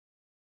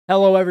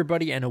Hello,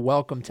 everybody, and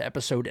welcome to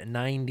episode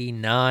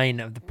 99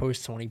 of the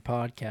Post 20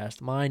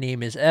 podcast. My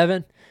name is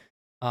Evan.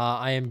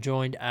 I am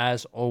joined,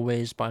 as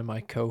always, by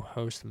my co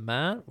host,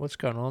 Matt. What's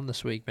going on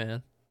this week,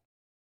 man?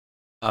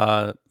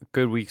 Uh,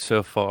 Good week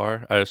so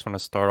far. I just want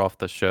to start off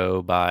the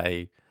show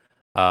by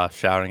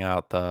shouting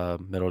out the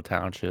Middle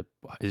Township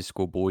High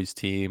School boys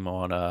team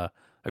on a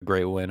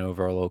great win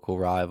over our local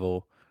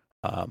rival.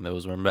 It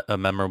was a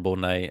memorable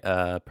night,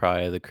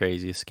 probably the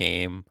craziest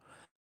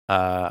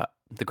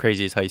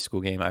high school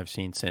game I've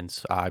seen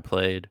since I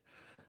played.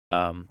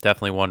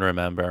 Definitely one to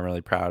remember. I'm really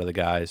proud of the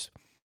guys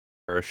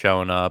for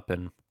showing up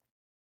and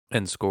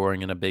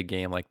scoring in a big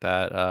game like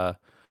that.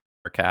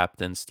 Our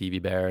captain Stevie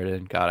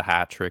Barrett got a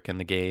hat trick in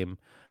the game.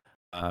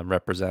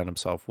 Represent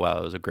himself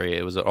well.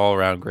 It was an all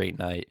around great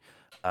night.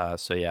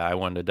 So yeah, I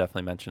wanted to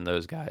definitely mention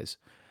those guys.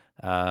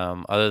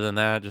 Other than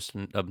that, just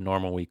an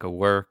abnormal week of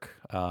work.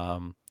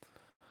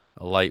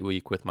 A light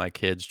week with my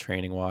kids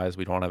training wise.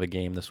 We don't have a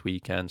game this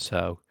weekend,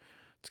 so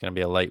it's gonna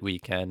be a light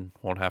weekend.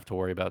 Won't have to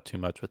worry about too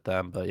much with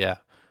them. But yeah,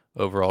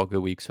 overall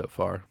good week so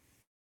far.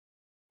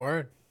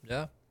 Word.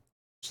 Yeah.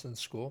 Just in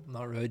school.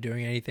 Not really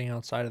doing anything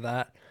outside of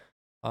that.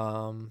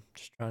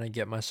 Just trying to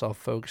get myself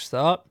focused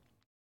up,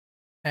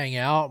 hang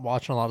out,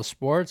 watching a lot of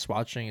sports,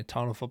 watching a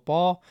ton of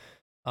football,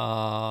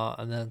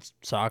 and then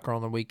soccer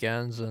on the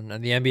weekends. And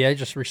the NBA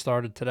just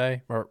restarted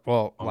today, or,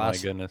 well, Oh my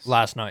goodness.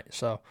 last night.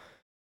 So,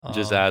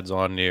 Just um, adds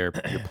on to your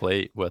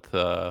plate with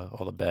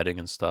all the betting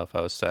and stuff.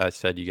 I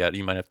said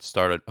you might have to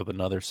start up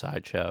another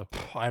sideshow.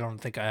 I don't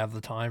think I have the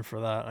time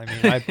for that. I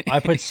mean, I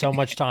put so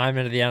much time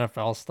into the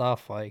NFL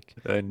stuff, like,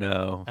 I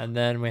know. and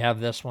then we have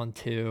this one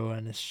too,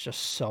 and it's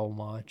just so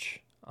much.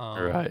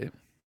 Right.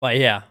 But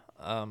yeah,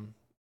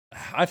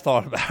 I've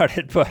thought about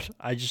it, but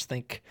I just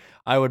think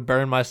I would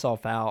burn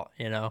myself out,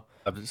 you know.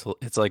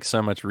 It's like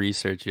so much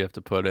research you have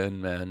to put in,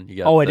 man. You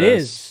got Oh, it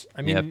this, is.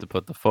 I you have mean, to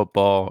put the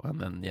football,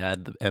 and then you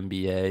add the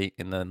NBA,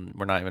 and then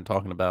we're not even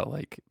talking about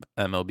like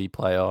MLB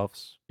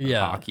playoffs and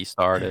yeah, hockey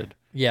started.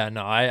 yeah.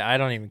 No, I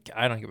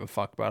don't give a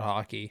fuck about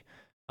hockey.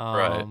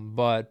 Right.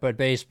 But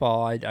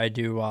baseball, I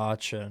do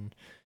watch, and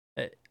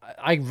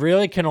I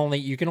really can only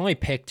you can only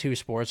pick two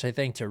sports, I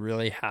think, to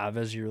really have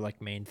as your like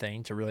main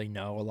thing to really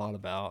know a lot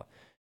about.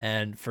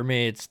 And for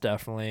me, it's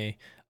definitely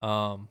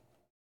um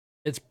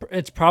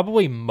it's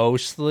probably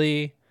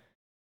mostly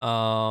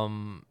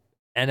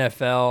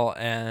NFL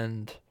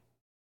and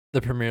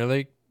the Premier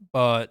League,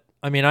 but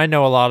I mean, I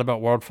know a lot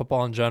about world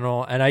football in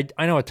general, and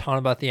I know a ton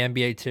about the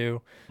NBA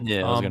too.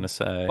 Yeah, I was gonna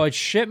say. But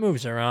shit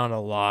moves around a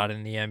lot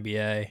in the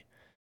NBA.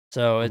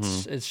 So Hmm.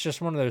 it's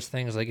just one of those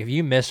things. Like if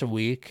you miss a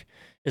week,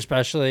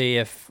 especially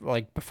if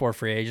like before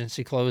free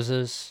agency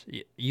closes,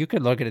 you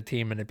could look at a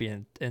team and it be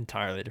an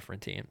entirely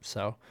different team.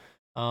 So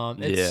Yeah.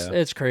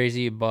 it's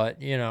crazy, but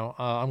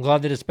I'm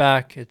glad that it's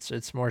back.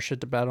 It's more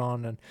shit to bet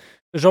on, and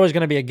there's always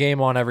going to be a game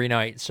on every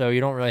night, so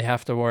you don't really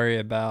have to worry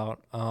about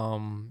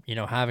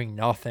having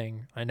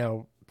nothing. I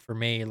know for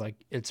me, like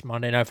it's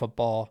Monday Night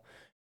Football.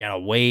 You gotta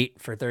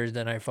wait for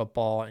Thursday Night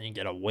Football, and you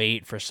gotta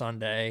wait for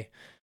Sunday.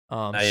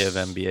 Now you have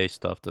NBA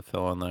stuff to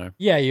fill in there.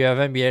 Yeah, you have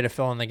NBA to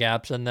fill in the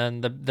gaps, and then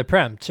the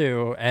Prem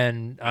too,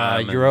 and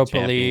And Europa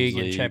Champions League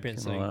and League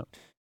Champions and all League. that.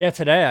 Yeah,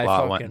 today A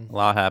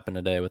lot happened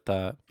today with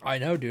that. I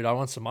know, dude. I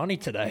want some money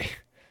today.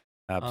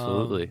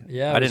 Absolutely.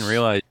 Yeah, it I didn't was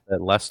realize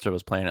that Leicester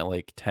was playing at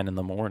like 10 in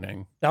the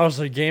morning. that was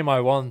the game I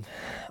won.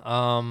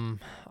 Um,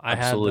 I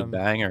had Absolute them,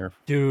 banger.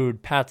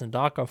 dude. Patton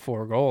Daka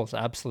 4 goals,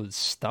 absolute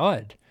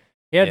stud.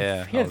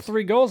 Yeah, He had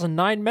 3 goals in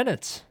 9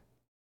 minutes.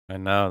 I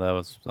know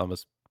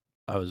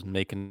I was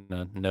making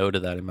a note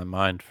of that in my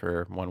mind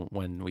for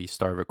when we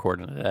start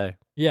recording today.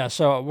 Yeah,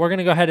 so we're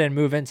gonna go ahead and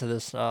move into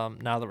this. Now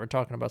that we're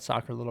talking about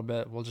soccer a little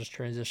bit, we'll just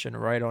transition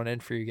right on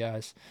in for you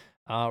guys.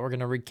 We're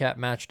gonna recap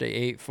match day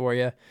 8 for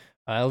you,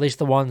 at least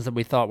the ones that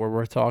we thought were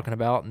worth talking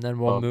about, and then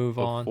we'll But move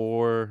on.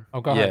 before,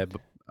 Oh, go yeah, ahead.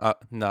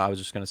 but no, I was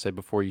just gonna say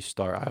before you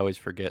start, I always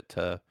forget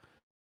to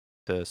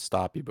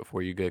stop you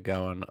before you get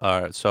going.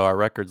 So our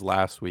records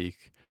last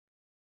week,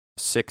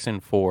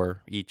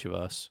 6-4 each of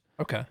us.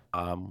 Okay.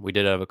 We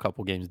did have a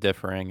couple games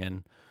differing,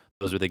 and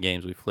those are the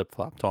games we flip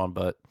flopped on.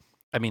 But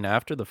I mean,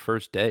 after the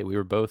first day, we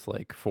were both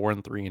like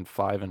 4-3 and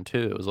 5-2.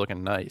 It was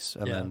looking nice,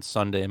 and Yeah, then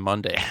Sunday and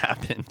Monday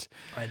happened.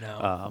 I know.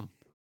 Um,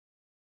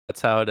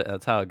 that's how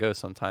it goes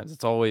sometimes.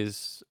 It's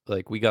always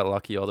like we got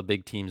lucky, all the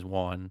big teams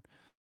won,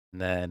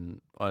 and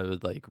then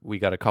we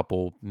got a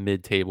couple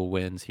mid-table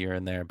wins here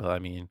and there. But I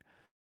mean,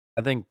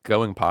 I think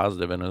going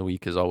positive in a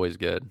week is always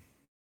good.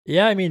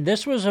 Yeah, I mean,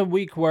 this was a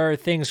week where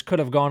things could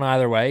have gone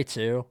either way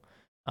too.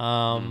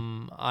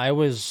 Mhm. I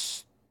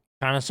was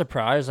kind of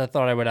surprised. I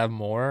thought I would have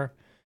more.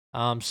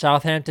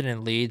 Southampton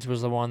and Leeds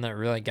was the one that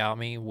really got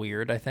me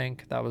weird. I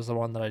think that was the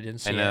one that I didn't I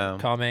see it know.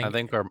 coming. I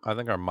think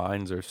our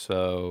minds are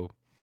so,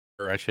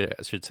 or I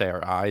should say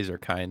our eyes are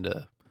kind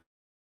of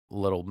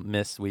little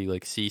miss. We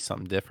like see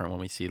something different when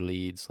we see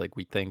leads. Like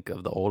we think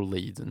of the old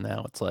leads, and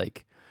now it's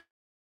like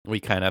we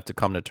kind of have to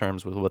come to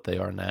terms with what they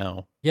are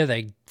now. Yeah,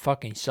 they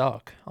fucking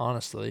suck.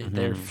 Honestly,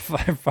 they're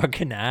Hmm.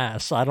 fucking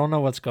ass. I don't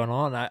know what's going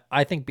on.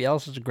 I think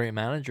Bielsa's a great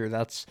manager.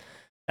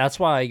 that's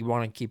why I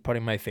want to keep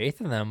putting my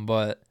faith in them.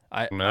 But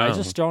I No,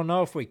 just don't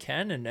know if we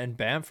can. And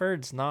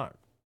Bamford's not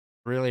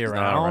really he's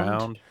not around.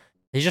 around.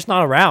 He's just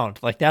not around.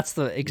 Like that's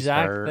the He's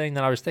exact hurt. thing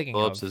that I was thinking Phillips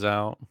of. is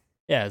out.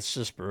 Yeah, it's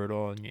just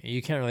brutal, and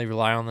you can't really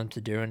rely on them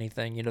to do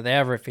anything. They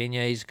have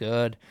Rafinha, he's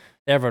good.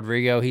 They have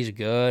Rodrigo, he's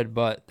good,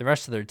 but the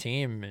rest of their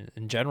team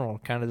in general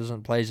kind of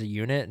doesn't play as a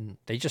unit, and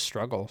they just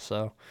struggle.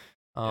 So,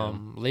 Yeah.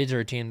 Leeds are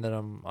a team that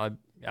I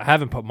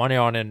haven't put money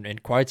on in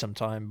quite some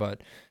time,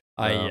 but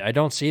No. I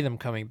don't see them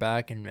coming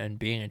back and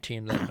being a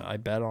team that I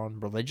bet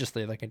on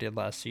religiously like I did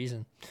last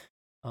season.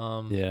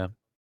 Um, Yeah.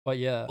 but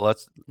yeah,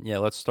 Let's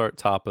start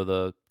top of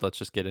the let's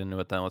just get into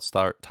it then. Let's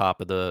start top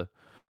of the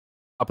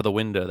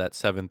window, that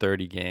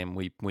 7:30 game.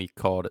 We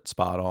called it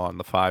spot on,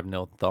 the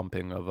 5-0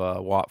 thumping of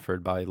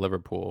Watford by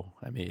Liverpool.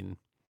 I mean,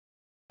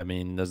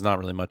 there's not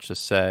really much to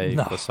say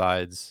no,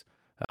 besides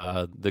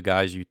the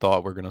guys you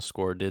thought were going to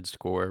score did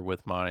score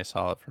with Mane,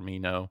 Salah,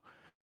 Firmino.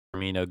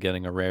 Firmino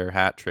getting a rare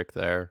hat trick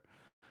there.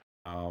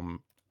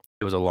 Um,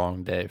 it was a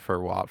long day for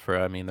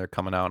Watford. I mean, they're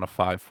coming out in a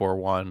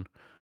 5-4-1,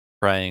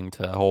 praying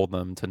to hold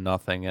them to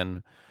nothing,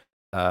 and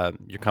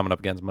you're coming up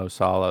against Mo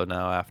Salah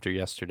now after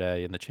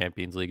yesterday in the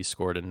Champions League. He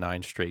scored in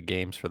 9 straight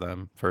games for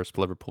them. First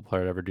Liverpool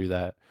player to ever do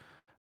that.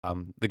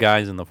 The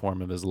guy's in the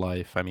form of his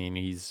life. I mean,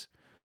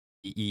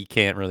 you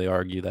can't really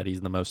argue that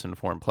he's the most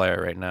informed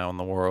player right now in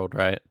the world,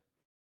 right?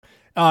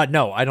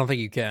 No, I don't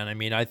think you can. I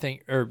mean, I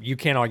think, or you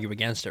can't argue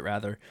against it.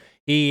 Rather,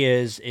 he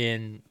is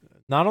in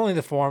not only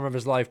the form of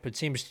his life, but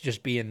seems to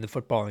just be in the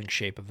footballing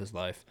shape of his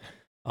life.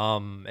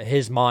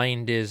 His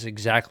mind is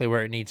exactly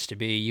where it needs to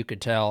be. You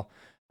could tell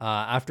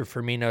after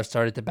Firmino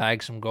started to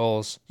bag some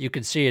goals, you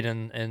could see it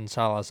in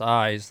Salah's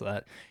eyes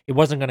that he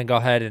wasn't going to go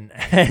ahead and,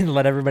 and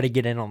let everybody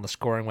get in on the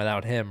scoring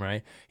without him.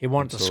 Right? He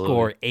wanted to Absolutely.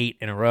 score 8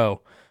 in a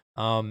row,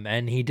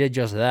 and he did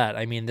just that.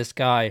 I mean, this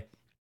guy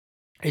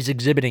is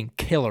exhibiting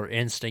killer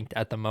instinct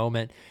at the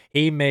moment.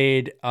 He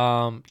made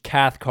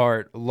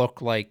Cathcart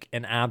look like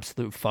an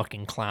absolute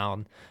fucking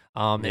clown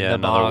in Yeah, the another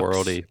box.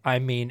 worldie. I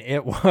mean,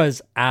 it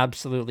was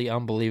absolutely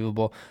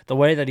unbelievable. The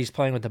way that he's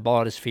playing with the ball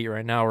at his feet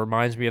right now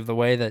reminds me of the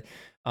way that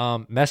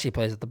Messi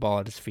plays with the ball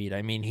at his feet.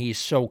 I mean, he's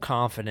so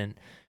confident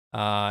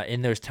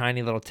in those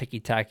tiny little ticky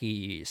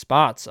tacky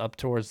spots up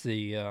towards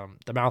the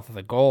mouth of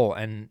the goal,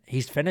 and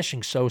he's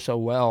finishing so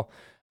well.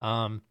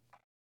 Um,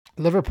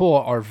 Liverpool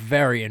are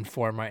very in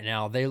form right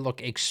now. They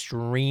look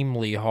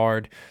extremely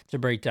hard to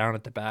break down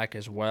at the back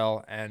as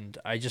well. And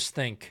I just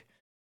think,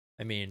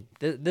 I mean,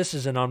 this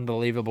is an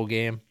unbelievable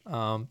game.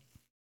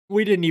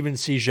 We didn't even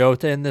see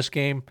Jota in this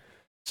game.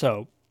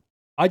 So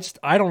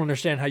I don't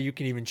understand how you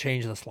can even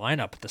change this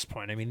lineup at this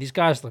point. I mean, these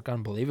guys look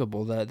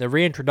unbelievable. The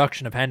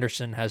reintroduction of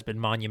Henderson has been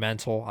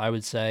monumental, I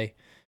would say.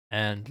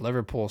 And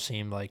Liverpool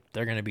seem like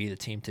they're going to be the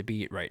team to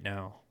beat right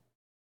now.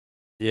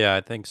 Yeah,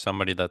 I think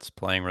somebody that's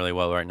playing really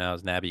well right now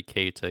is Naby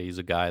Keita. He's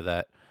a guy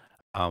that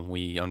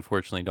we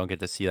unfortunately don't get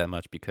to see that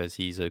much because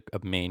he's a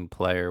main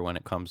player when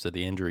it comes to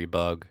the injury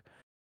bug.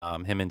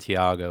 Him and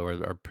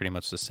Thiago are pretty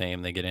much the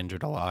same. They get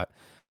injured a lot,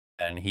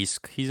 and he's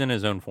in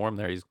his own form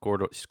there. He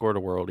scored a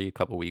worldie a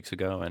couple weeks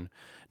ago, and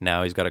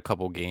now he's got a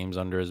couple games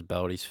under his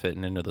belt. He's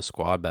fitting into the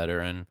squad better,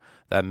 and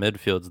that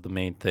midfield's the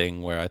main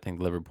thing where I think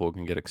Liverpool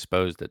can get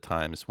exposed at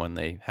times when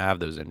they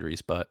have those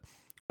injuries. But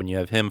when you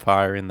have him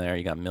firing there,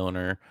 you got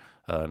Milner,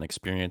 an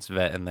experienced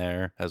vet in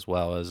there, as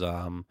well as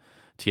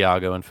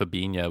Thiago and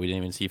Fabinho. We didn't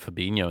even see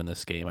Fabinho in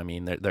this game. I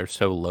mean, they're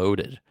so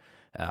loaded.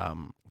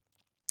 Um,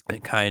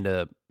 it kind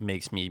of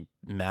makes me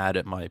mad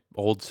at my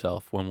old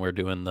self when we're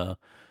doing the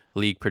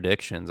league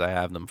predictions. I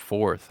have them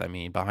fourth. I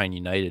mean, behind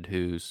United,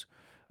 who's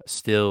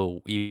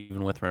still,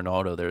 even with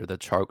Ronaldo, they're the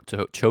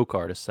choke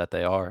artists that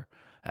they are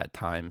at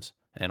times,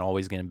 and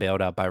always getting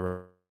bailed out by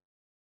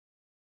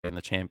in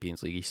the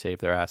Champions League. He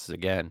saved their asses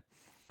again.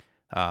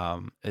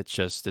 There's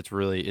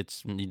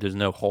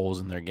no holes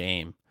in their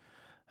game,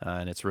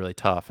 and it's really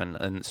tough.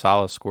 And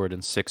Salah scored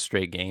in 6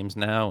 straight games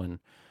now, and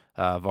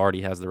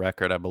Vardy has the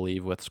record, I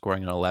believe, with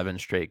scoring in 11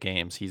 straight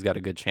games. He's got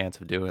a good chance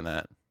of doing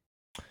that.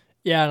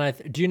 Yeah,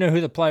 and do you know who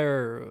the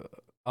player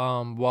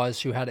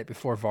was who had it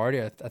before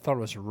Vardy? I thought it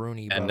was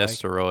Rooney, And but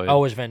oh,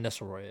 it Nistelrooy, was Van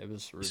Nistelrooy. It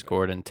was he Rooney.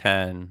 scored in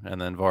 10, and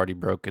then Vardy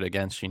broke it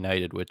against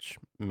United, which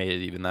made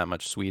it even that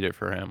much sweeter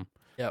for him.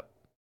 Yep,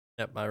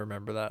 yep, I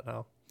remember that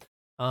now.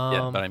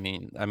 Yeah, but Um,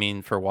 I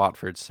mean, for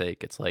Watford's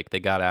sake, it's like they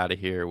got out of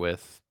here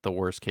with the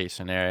worst case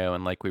scenario,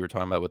 and like we were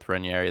talking about with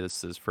Ranieri, this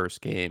is his first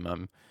game.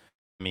 I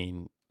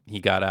mean, he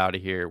got out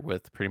of here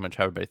with pretty much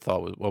how everybody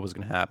thought what was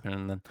going to happen,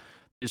 and then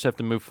you just have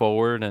to move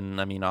forward. And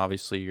I mean,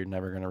 obviously, you're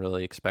never going to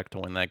really expect to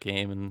win that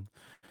game, and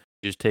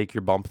you just take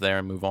your bump there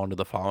and move on to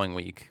the following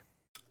week.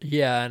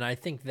 yeah, and I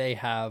think they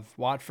have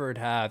Watford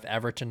have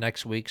Everton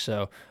next week.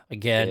 So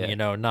again,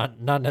 Yeah, not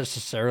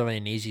necessarily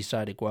an easy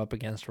side to go up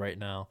against right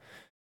now,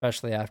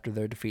 especially after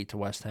their defeat to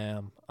West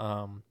Ham.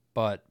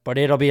 But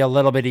it'll be a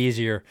little bit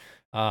easier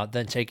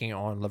than taking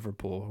on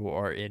Liverpool, who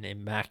are in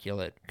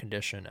immaculate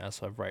condition as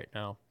of right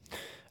now.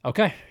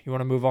 Okay, you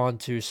want to move on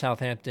to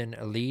Southampton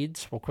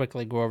Leeds? We'll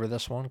quickly go over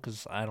this one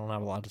because I don't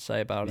have a lot to say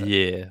about it.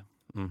 yeah,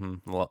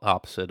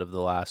 opposite of the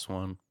last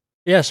one.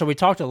 Yeah, so we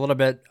talked a little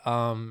bit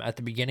at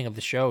the beginning of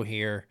the show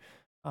here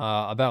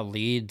about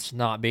Leeds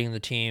not being the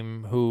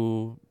team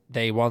who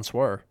they once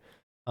were.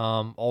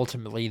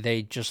 Ultimately,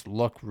 they just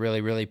look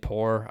really, really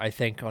poor, I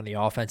think, on the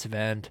offensive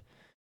end.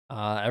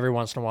 Every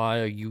once in a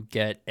while, you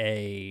get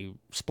a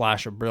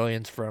splash of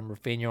brilliance from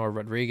Rafinha or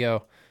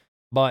Rodrigo,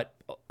 but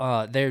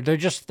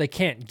they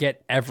can't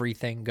get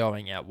everything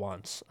going at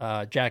once.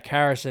 Jack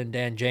Harrison,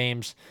 Dan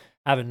James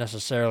haven't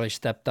necessarily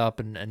stepped up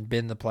and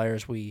been the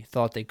players we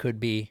thought they could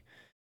be.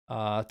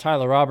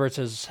 Tyler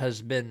Roberts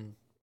has been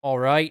all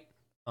right,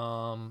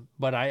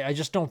 but I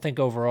just don't think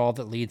overall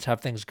that Leeds have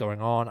things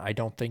going on. I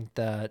don't think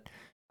that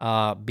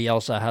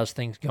Bielsa has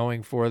things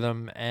going for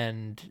them,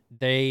 and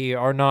they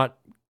are not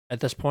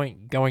at this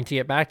point going to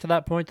get back to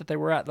that point that they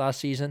were at last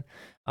season.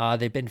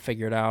 They've been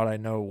figured out. I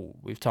know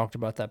we've talked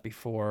about that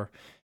before,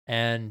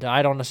 and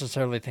I don't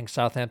necessarily think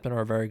Southampton are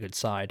a very good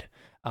side.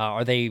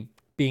 Are they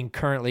being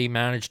currently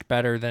managed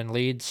better than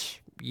Leeds?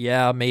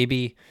 Yeah,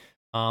 maybe.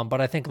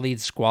 But I think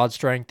Leeds' squad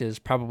strength is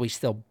probably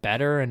still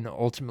better and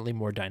ultimately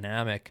more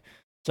dynamic.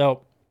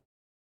 So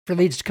for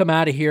Leeds to come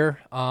out of here,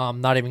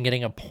 not even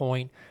getting a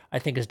point, I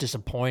think is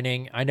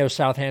disappointing. I know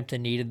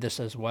Southampton needed this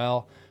as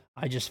well.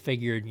 I just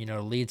figured,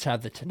 Leeds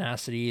have a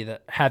tenacity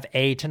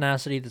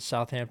that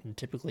Southampton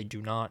typically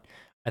do not.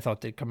 I thought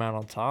they'd come out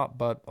on top,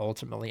 but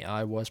ultimately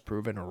I was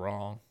proven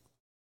wrong.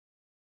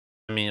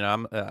 I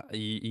mean,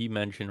 you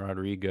mentioned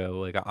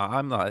Rodrigo. Like,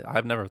 I'm not.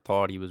 I've never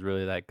thought he was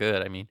really that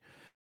good. I mean,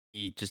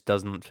 he just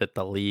doesn't fit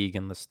the league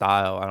and the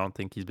style. I don't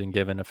think he's been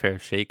given a fair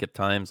shake at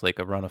times, like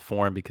a run of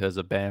form because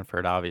of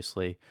Bamford,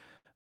 obviously.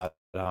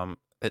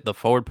 The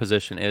forward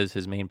position is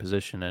his main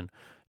position, and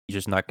he's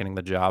just not getting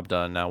the job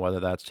done now. Whether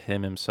that's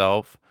him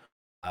himself,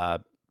 uh,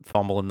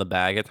 fumbling the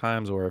bag at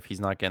times, or if he's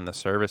not getting the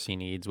service he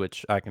needs,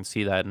 which I can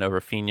see that. No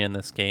Rafinha in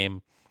this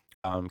game.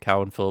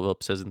 Calvin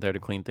Phillips isn't there to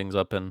clean things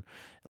up and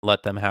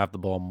let them have the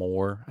ball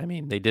more. I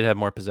mean, they did have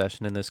more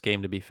possession in this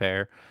game, to be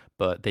fair,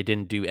 but they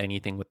didn't do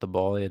anything with the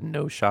ball. They had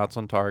no shots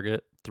on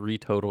target, 3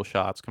 total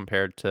shots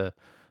compared to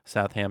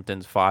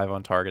Southampton's 5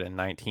 on target and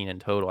 19 in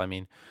total. I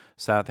mean,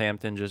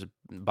 Southampton just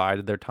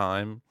bided their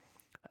time,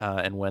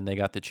 and when they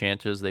got the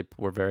chances, they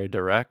were very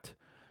direct,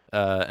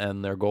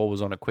 and their goal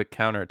was on a quick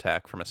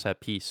counterattack from a set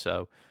piece.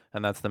 So,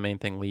 and that's the main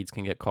thing Leeds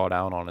can get called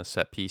out on is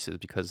set pieces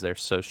because they're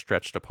so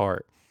stretched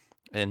apart.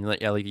 And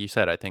yeah, like you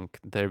said, I think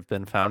they've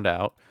been found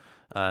out,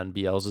 and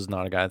Bielsa is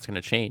not a guy that's going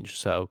to change.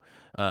 So,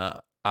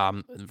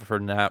 for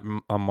now,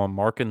 I'm on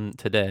marking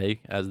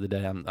today as the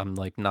day I'm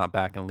like not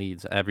backing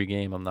Leeds every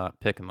game. I'm not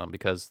picking them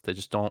because they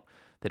don't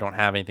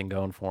have anything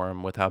going for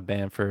them without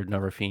Bamford, no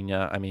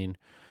Rafinha. I mean,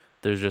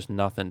 there's just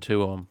nothing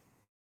to them.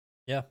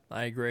 Yeah,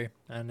 I agree,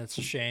 and it's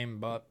a shame,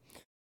 but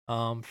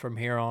from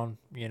here on,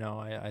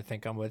 I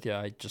think I'm with you.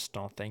 I just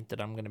don't think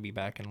that I'm going to be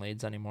back in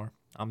Leeds anymore.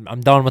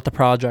 I'm done with the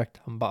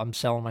project. I'm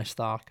selling my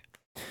stock.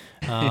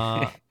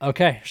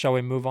 Okay, shall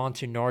we move on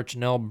to Norwich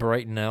nil,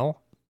 Brighton nil?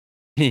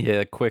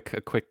 Yeah, a quick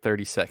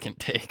 30-second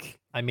take.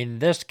 I mean,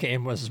 this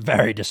game was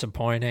very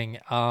disappointing.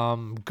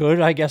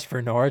 Good, I guess,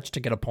 for Norwich to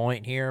get a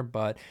point here,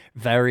 but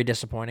very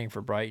disappointing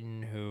for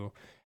Brighton, who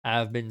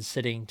have been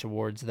sitting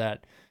towards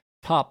that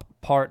top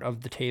part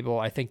of the table.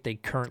 I think they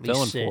currently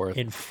Still in sit fourth,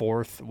 in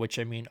fourth, which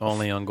I mean,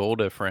 only on goal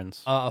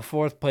difference. a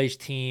fourth place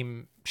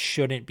team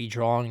shouldn't be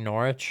drawing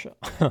Norwich.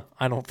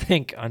 I don't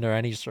think under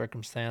any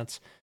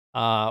circumstance.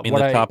 I mean, What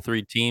the I top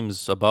 3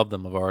 teams above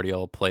them have already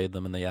all played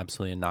them, and they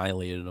absolutely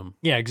annihilated them.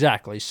 Yeah,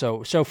 exactly.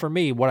 So for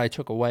me, what I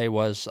took away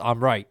was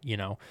I'm right.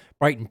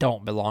 Brighton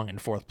don't belong in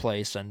fourth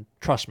place, and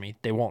trust me,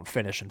 they won't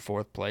finish in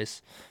fourth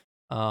place.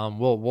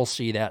 We'll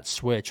see that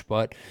switch,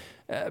 but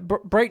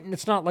Brighton,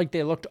 it's not like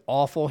they looked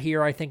awful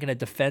here. I think in a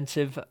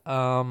defensive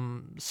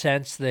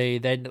sense,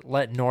 they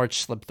let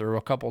Norwich slip through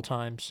a couple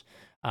times.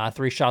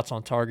 3 shots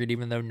on target,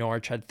 even though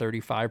Norwich had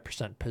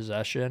 35%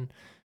 possession.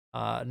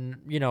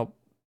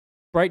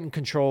 Brighton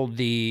controlled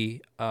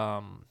the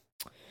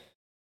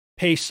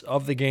pace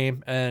of the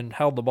game and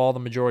held the ball the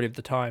majority of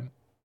the time.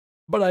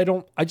 But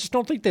I just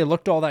don't think they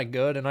looked all that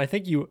good. And I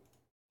think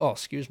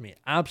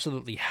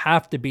absolutely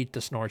have to beat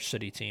this Norwich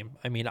City team.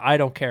 I mean, I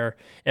don't care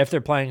if they're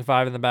playing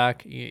five in the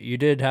back. You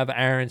did have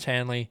Aaron's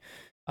Hanley,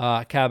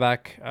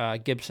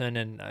 Kabak, Gibson,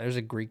 and there's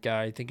a Greek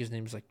guy. I think his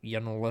name's like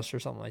Yanulis or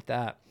something like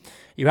that.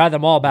 You had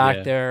them all back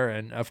Yeah. there,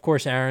 and of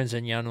course Aaron's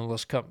and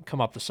Yanulis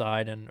come up the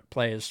side and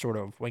play as sort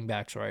of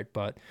wingbacks, right?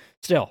 But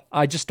still,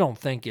 I just don't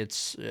think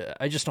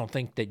I just don't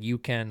think that you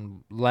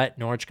can let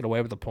Norwich get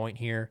away with a point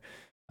here.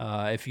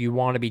 If you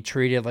want to be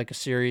treated like a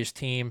serious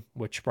team,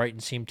 which Brighton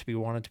seem to be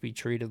wanting to be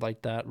treated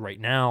like that right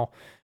now,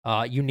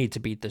 you need to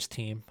beat this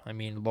team. I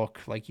mean,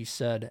 look, like you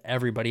said,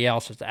 everybody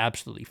else has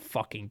absolutely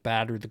fucking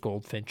battered the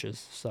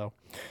Goldfinches. So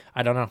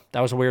I don't know.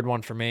 That was a weird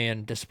one for me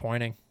and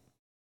disappointing.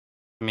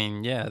 I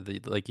mean, yeah,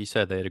 like you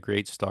said, they had a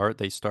great start.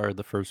 They started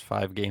the first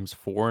 5 games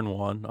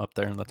 4-1, up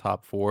there in the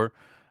top 4,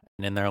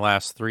 and in their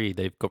last 3,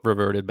 they've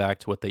reverted back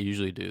to what they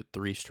usually do,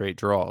 3 straight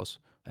draws.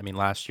 I mean,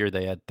 last year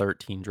they had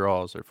 13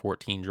 draws or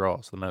 14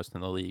 draws, the most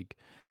in the league.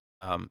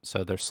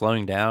 So they're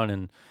slowing down,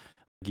 and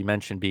You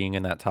mentioned being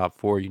in that top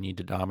four, you need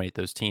to dominate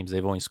those teams.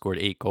 They've only scored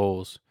 8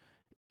 goals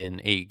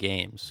in 8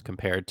 games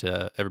compared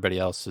to everybody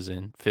else is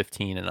in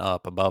 15 and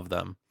up above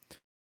them.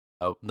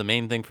 The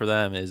main thing for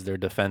them is their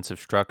defensive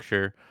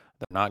structure.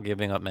 They're not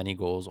giving up many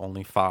goals,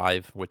 only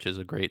 5, which is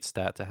a great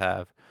stat to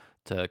have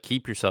to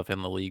keep yourself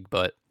in the league.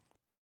 But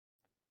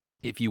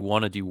if you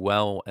want to do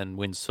well and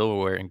win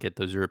silverware and get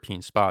those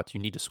European spots, you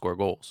need to score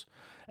goals.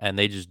 And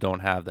they just don't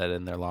have that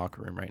in their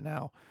locker room right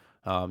now.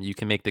 You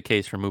can make the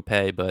case for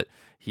Mupé, but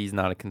he's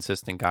not a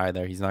consistent guy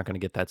there. He's not going to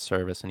get that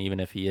service. And even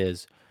if he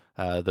is,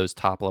 those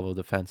top level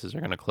defenses are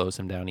going to close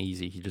him down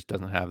easy. He just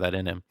doesn't have that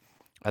in him.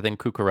 I think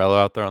Cucurella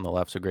out there on the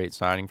left's a great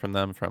signing from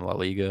them from La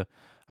Liga.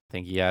 I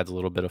think he adds a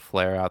little bit of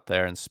flair out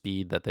there and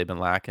speed that they've been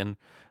lacking.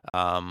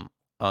 Um,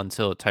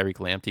 until Tyreek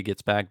Lamptey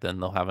gets back, then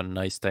they'll have a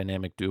nice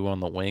dynamic duo on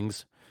the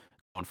wings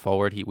going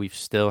forward. We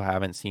still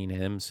haven't seen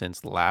him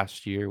since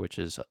last year, which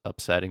is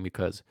upsetting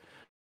because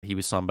he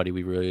was somebody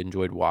we really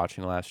enjoyed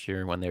watching last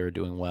year when they were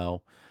doing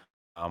well.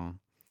 Um,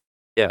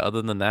 yeah,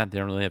 other than that, they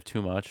don't really have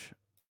too much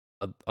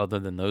other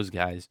than those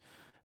guys.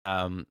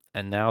 And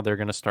now they're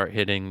going to start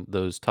hitting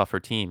those tougher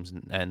teams,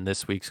 and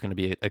this week's going to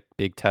be a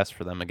big test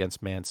for them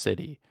against Man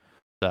City.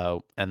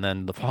 So, and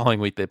then the following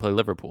week they play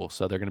Liverpool.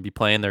 So they're going to be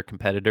playing their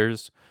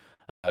competitors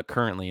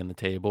currently in the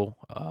table.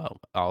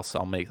 I'll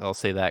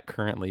say that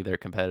currently they're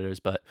competitors,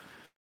 but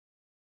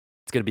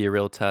it's going to be a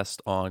real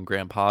test on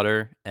Graham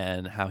Potter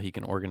and how he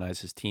can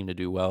organize his team to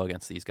do well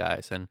against these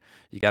guys. And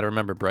you got to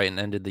remember, Brighton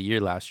ended the year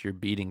last year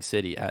beating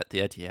City at the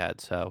Etihad.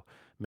 So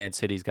Man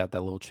City's got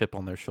that little chip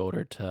on their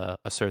shoulder to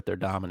assert their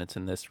dominance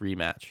in this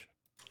rematch.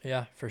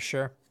 Yeah, for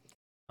sure.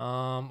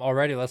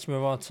 Alrighty, let's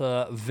move on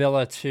to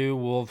Villa 2,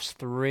 Wolves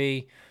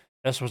 3.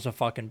 This was a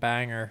fucking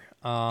banger.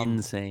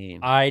 Insane.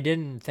 I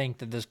didn't think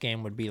that this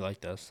game would be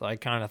like this. I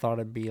kind of thought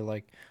it'd be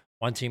like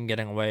one team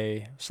getting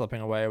away,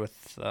 slipping away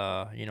with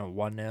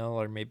 1-0,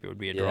 or maybe it would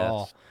be a draw.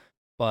 Yes.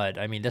 But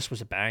I mean, this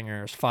was a banger.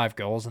 There's 5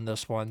 goals in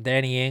this one.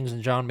 Danny Ings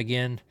and John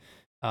McGinn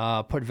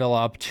put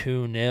Villa up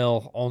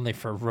 2-0, only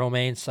for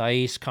Romain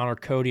Saiss, Connor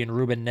Cody, and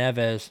Ruben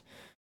Neves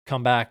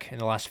come back in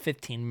the last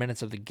 15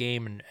 minutes of the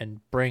game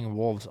and bring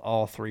Wolves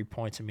all 3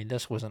 points. I mean,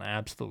 this was an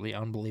absolutely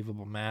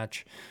unbelievable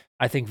match.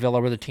 I think Villa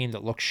were the team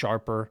that looked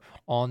sharper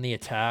on the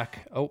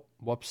attack. Oh,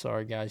 whoops,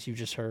 sorry guys, you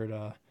just heard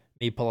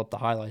me pull up the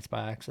highlights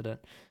by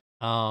accident.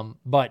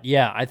 But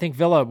yeah, I think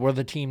Villa were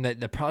the team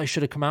that probably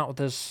should have come out with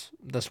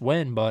this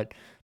win, but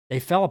they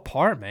fell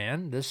apart,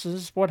 man. This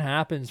is what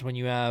happens when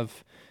you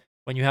have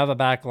a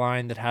back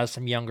line that has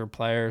some younger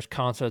players,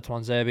 Konsa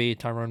Twanzebe,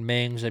 Tyrone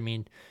Mings. I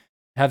mean,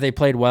 have they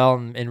played well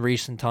in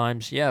recent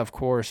times? Yeah, of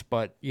course,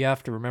 but you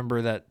have to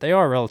remember that they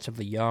are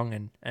relatively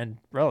young and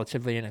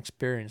relatively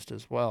inexperienced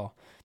as well.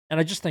 And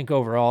I just think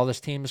overall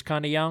this team is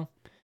kind of young.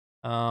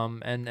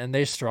 And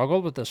they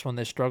struggled with this one.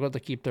 They struggled to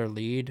keep their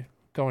lead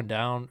going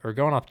down or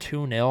going up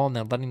 2-0 and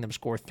then letting them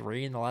score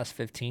 3 in the last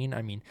 15.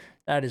 I mean,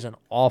 that is an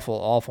awful,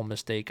 awful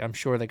mistake. I'm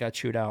sure they got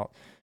chewed out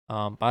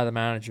by the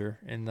manager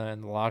in the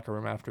locker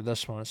room after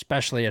this one,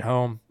 especially at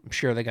home. I'm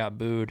sure they got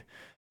booed.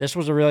 This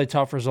was a really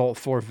tough result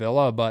for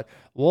Villa, but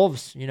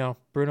Wolves,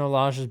 Bruno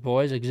Lage's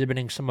boys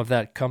exhibiting some of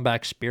that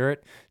comeback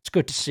spirit. It's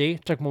good to see.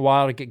 It took them a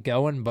while to get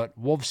going, but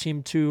Wolves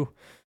seem to,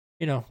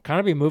 kind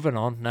of be moving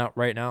on now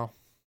right now.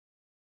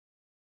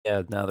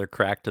 Yeah, now they're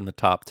cracked in the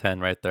top 10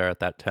 right there at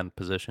that 10th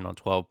position on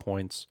 12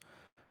 points,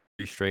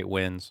 3 straight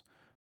wins.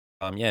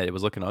 Yeah, it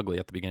was looking ugly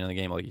at the beginning of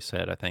the game, like you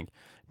said. I think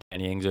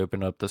Danny Ings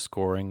opened up the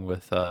scoring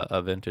with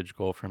a vintage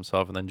goal for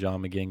himself, and then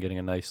John McGinn getting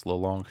a nice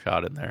little long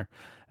shot in there.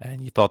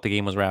 And you thought the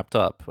game was wrapped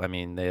up. I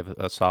mean, they have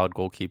a solid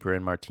goalkeeper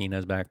in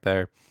Martinez back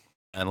there.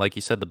 And like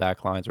you said, the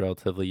back line's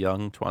relatively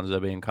young.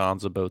 Twanzebe and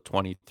Konza both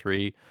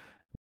 23.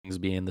 Ings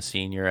being the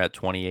senior at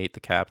 28, the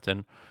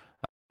captain.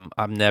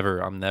 I'm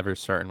never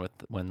certain with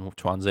when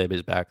Twanzebe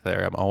is back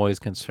there. I'm always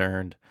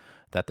concerned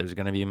that there's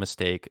going to be a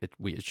mistake.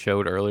 It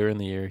showed earlier in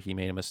the year he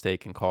made a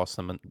mistake and cost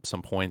them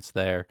some points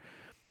there.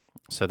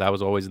 So that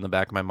was always in the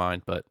back of my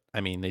mind. But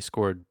I mean, they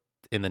scored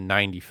in the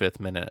 95th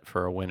minute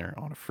for a winner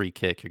on a free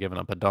kick. You're giving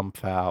up a dumb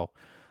foul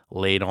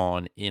late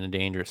on in a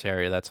dangerous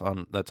area. That's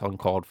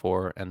uncalled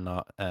for,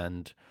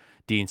 and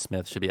Dean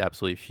Smith should be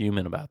absolutely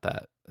fuming about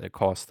that. It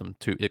cost them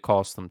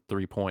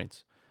 3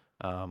 points.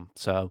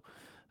 So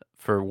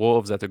for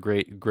Wolves, that's a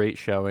great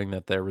showing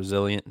that they're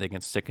resilient. They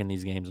can stick in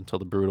these games until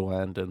the brutal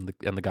end, and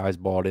the guys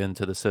bought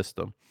into the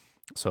system.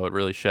 So it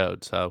really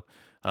showed. So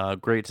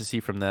great to see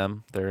from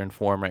them. They're in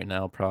form right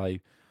now.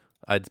 Probably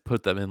I'd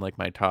put them in like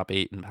my top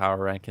 8 in power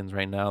rankings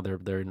right now.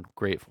 They're in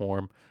great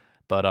form.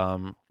 But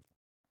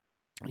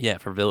yeah,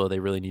 for Villa, they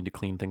really need to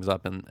clean things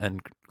up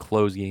and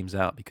close games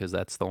out because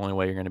that's the only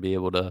way you're going to be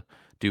able to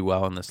do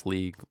well in this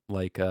league.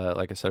 Like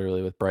I said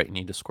earlier, with Brighton,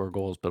 you need to score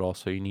goals, but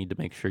also you need to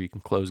make sure you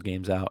can close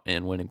games out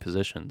in winning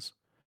positions.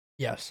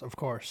 Yes, of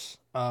course.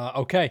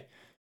 Okay.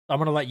 I'm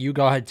going to let you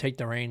go ahead and take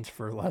the reins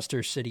for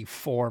Leicester City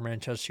 4,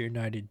 Manchester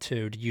United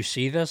 2. Did you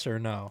see this or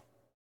no?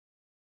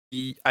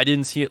 I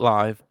didn't see it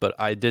live, but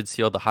I did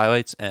see all the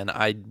highlights, and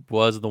I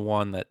was the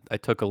one that I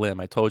took a limb.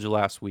 I told you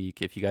last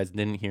week, if you guys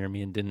didn't hear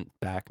me and didn't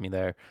back me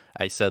there,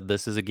 I said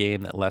this is a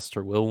game that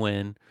Leicester will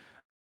win.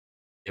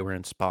 They were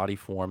in spotty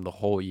form the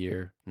whole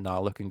year,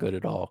 not looking good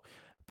at all.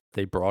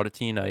 They brought it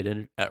to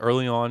United.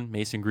 Early on,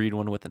 Mason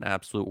Greenwood with an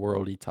absolute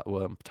worldie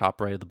top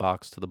right of the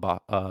box to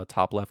the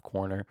top left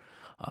corner.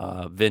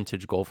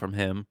 Vintage goal from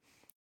him.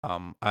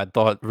 I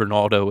thought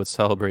Ronaldo would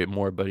celebrate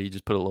more, but he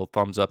just put a little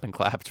thumbs up and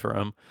clapped for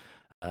him,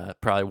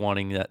 probably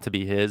wanting that to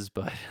be his.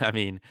 But I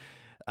mean,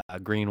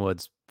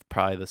 Greenwood's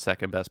probably the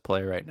second best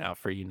player right now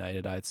for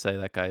United. I'd say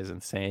that guy is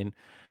insane.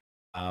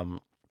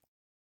 Um,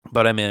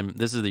 but I mean,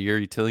 this is the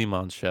Yuri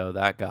Tillemans show.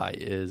 That guy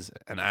is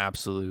an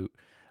absolute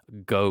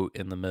goat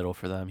in the middle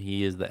for them.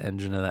 He is the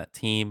engine of that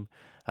team.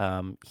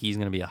 He's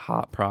going to be a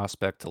hot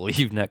prospect to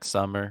leave next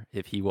summer.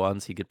 If he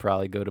wants, he could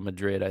probably go to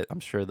Madrid. I'm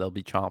sure they'll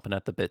be chomping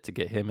at the bit to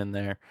get him in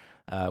there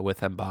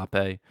with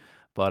Mbappe.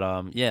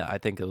 But yeah, I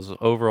think it was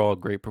overall a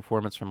great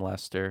performance from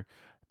Leicester.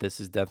 This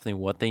is definitely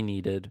what they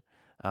needed.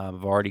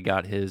 I've already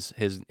got his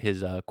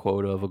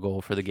quota of a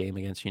goal for the game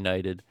against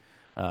United.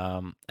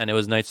 And it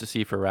was nice to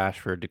see for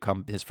Rashford to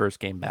come his first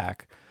game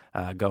back,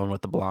 going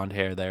with the blonde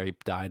hair there. He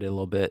dyed it a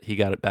little bit. He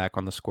got it back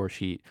on the score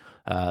sheet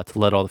to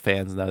let all the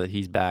fans know that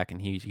he's back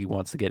and he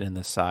wants to get in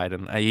this side.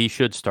 And he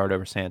should start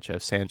over Sancho.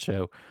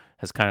 Sancho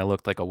has kind of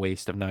looked like a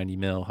waste of 90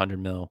 mil, 100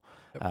 mil.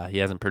 He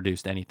hasn't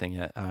produced anything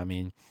yet. I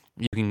mean,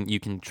 you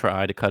can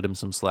try to cut him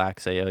some slack,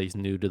 say, oh, he's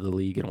new to the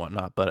league and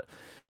whatnot, but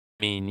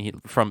I mean,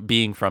 from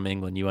being from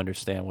England, you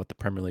understand what the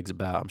Premier League's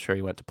about. I'm sure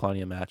he went to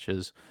plenty of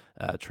matches,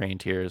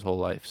 trained here his whole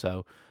life.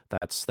 So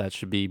that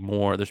should be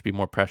more. There should be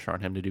more pressure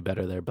on him to do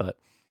better there. But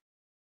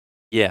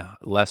yeah,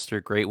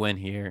 Leicester, great win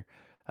here.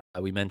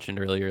 We mentioned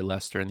earlier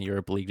Leicester in the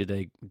Europa League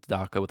today,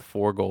 Daka with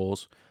 4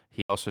 goals.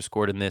 He also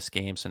scored in this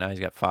game, so now he's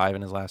got 5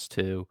 in his last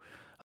 2.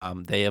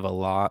 They have a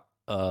lot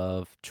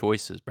of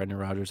choices. Brendan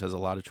Rodgers has a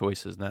lot of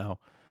choices now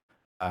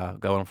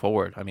going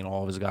forward. I mean,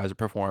 all of his guys are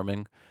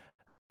performing,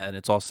 and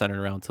it's all centered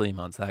around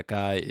Tielemans. That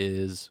guy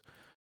is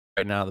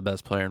right now the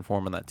best player in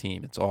form on that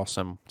team. It's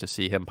awesome to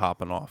see him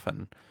popping off.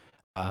 And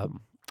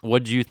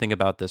what do you think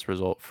about this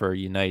result for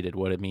United?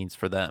 What it means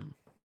for them?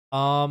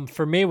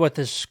 For me, what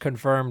this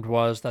confirmed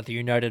was that the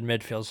United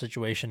midfield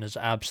situation is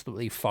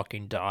absolutely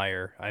fucking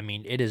dire. I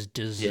mean,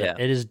 Yeah,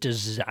 it is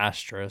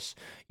disastrous.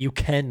 You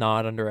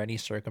cannot, under any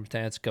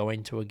circumstance, go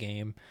into a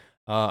game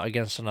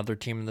against another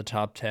team in the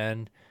top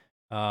 10.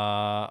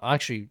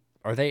 Actually,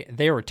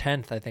 they were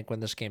 10th, I think, when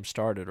this game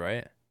started,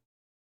 right?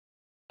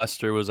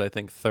 Leicester was I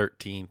think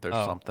 13th or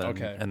Oh, something,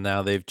 okay. and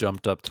now they've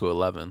jumped up to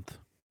 11th.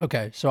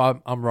 Okay,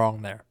 so I'm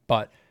wrong there,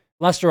 but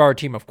Leicester are a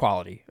team of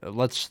quality.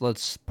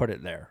 Let's put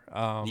it there.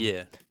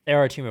 Yeah, They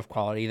are a team of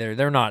quality.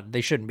 They're not.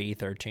 They shouldn't be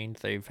 13th.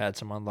 They've had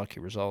some unlucky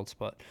results,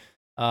 but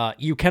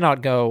you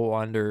cannot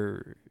go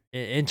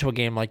into a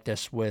game like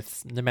this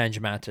with Nemanja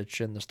Matic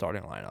in the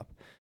starting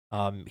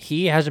lineup.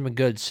 He hasn't been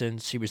good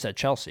since he was at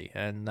Chelsea,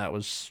 and that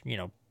was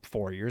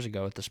 4 years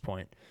ago at this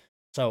point.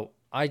 So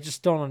I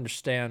just don't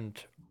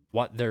understand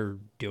what they're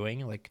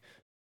doing. Like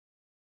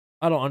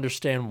I don't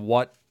understand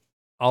what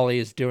Ollie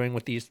is doing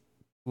with these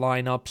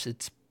lineups.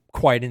 It's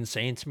quite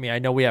insane to me. I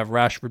know we have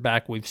Rashford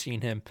back. We've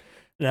seen him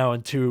now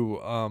in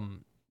two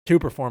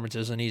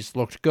performances, and he's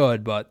looked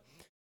good. But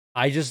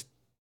I just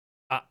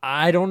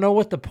I don't know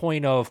what the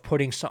point of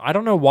putting. I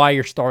don't know why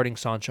you're starting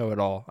Sancho at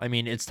all. I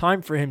mean, it's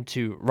time for him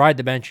to ride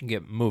the bench and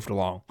get moved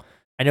along.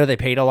 I know they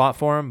paid a lot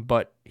for him,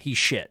 but he's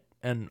shit,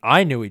 and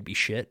I knew he'd be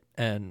shit,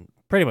 and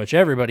pretty much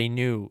everybody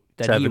knew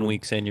that he 7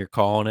 weeks in, you're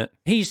calling it.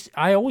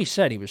 I always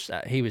said he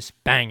was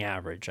bang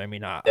average. I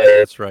mean, Yeah,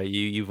 that's right.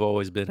 You've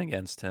always been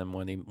against him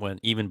when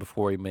even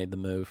before he made the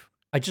move.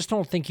 I just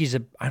don't think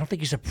I don't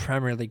think he's a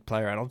Premier League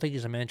player. I don't think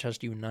he's a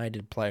Manchester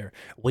United player.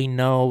 We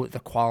know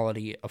the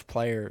quality of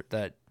player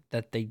that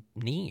they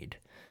need.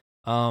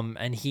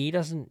 And he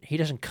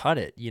doesn't cut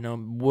it.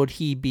 Would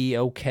he be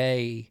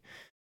okay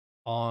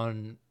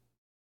on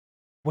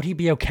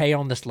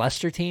this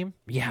Leicester team?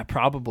 Yeah,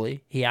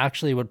 probably. He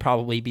actually would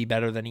probably be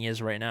better than he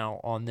is right now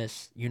on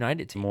this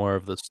United team. More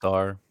of the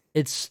star.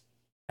 I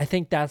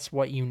think that's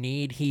what you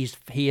need. He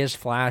is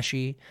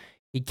flashy.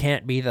 He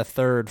can't be the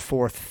third,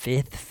 fourth,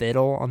 fifth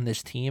fiddle on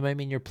this team. I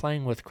mean, you're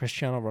playing with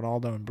Cristiano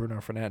Ronaldo and Bruno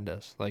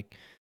Fernandes.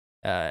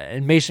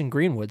 And Mason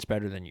Greenwood's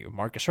better than you.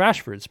 Marcus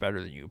Rashford's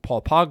better than you.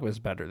 Paul Pogba's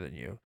better than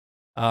you.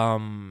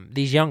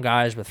 These young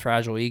guys with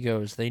fragile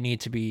egos, they need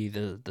to be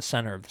the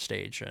center of the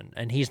stage,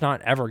 and he's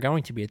not ever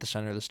going to be at the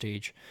center of the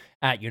stage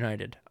at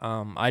United.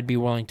 I'd be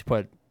willing to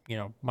put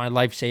my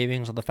life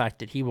savings on the fact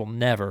that he will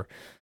never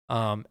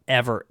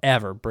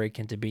ever break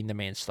into being the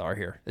main star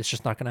here. It's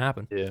just not going to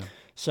happen. Yeah.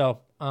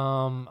 So,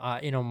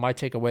 my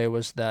takeaway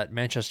was that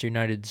Manchester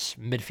United's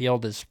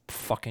midfield is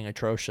fucking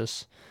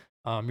atrocious.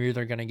 You're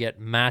either going to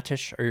get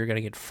Matic or you're going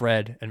to get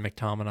Fred and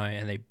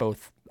McTominay, and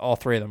all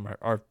three of them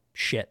are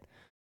shit.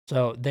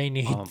 So they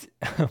need.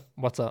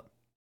 What's up?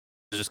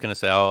 I was just gonna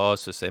say, I'll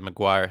also say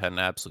Maguire had an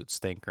absolute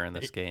stinker in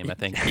this game. I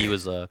think he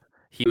was a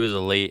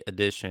late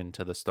addition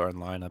to the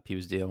starting lineup. He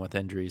was dealing with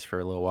injuries for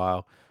a little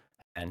while.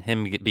 and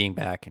him being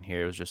back in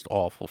here was just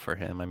awful for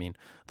him. I mean,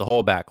 the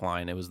whole back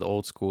line, it was the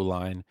old school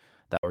line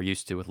that we're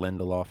used to with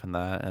Lindelof and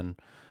that, and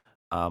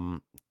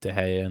De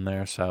Gea in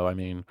there. So I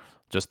mean,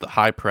 just the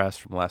high press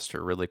from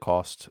Leicester really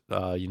cost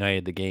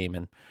United the game,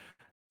 and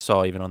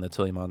saw even on the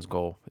Tillemans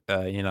goal,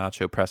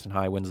 Iheanacho pressing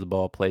high, wins the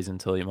ball, plays in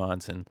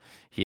Tillemans, and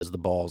he has the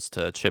balls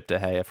to chip De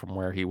Gea from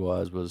where he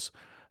was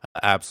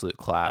absolute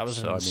That class. was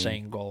an So I mean,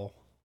 insane goal.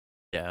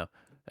 yeah.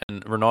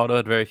 And Ronaldo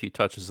had very few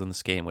touches in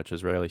this game, which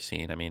is rarely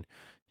seen. I mean,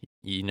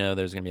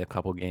 there's gonna be a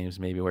couple games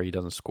maybe where he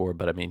doesn't score,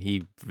 but I mean,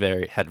 he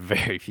very had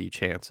very few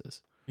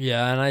chances.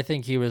 Yeah, and I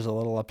think he was a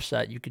little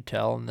upset. You could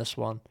tell in this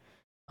one.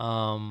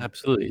 Um,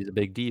 Absolutely, he's a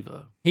big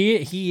diva.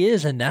 he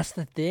is, and that's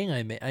the thing.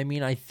 I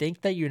mean, I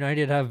think that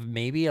United have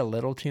maybe a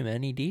little too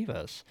many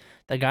divas.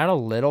 They got a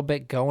little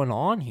bit going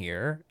on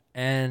here,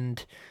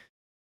 and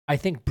I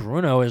think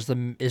Bruno is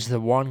the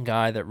one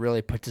guy that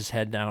really puts his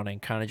head down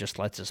and kind of just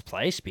lets his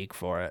play speak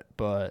for it.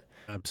 But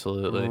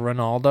Absolutely.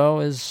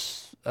 Ronaldo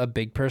is a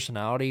big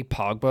personality.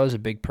 Pogba is a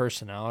big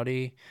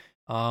personality.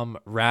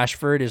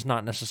 Rashford is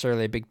not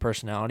necessarily a big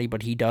personality,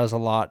 but he does a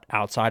lot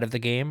outside of the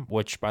game,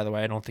 which, by the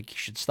way, I don't think he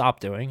should stop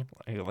doing,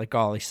 like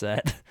Ollie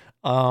said.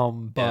 Yeah.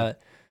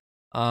 But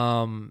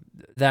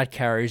that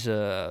carries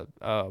a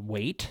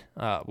weight,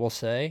 we'll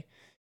say.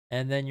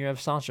 And then you have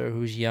Sancho,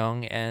 who's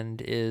young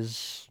and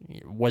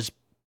was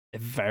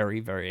very,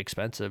 very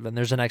expensive, and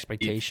there's an You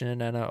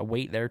expectation and a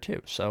weight there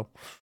too. So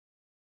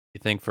you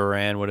think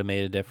Varane would have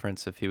made a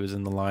difference if he was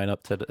in the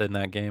lineup in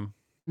that game?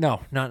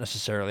 no, not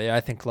necessarily. I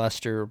think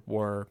Leicester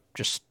were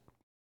just,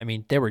 I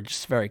mean, they were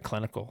just very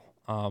clinical,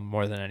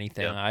 more than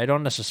anything. Yeah. I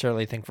don't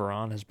necessarily think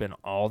Varane has been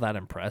all that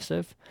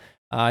impressive.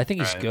 I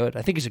think he's Right. good.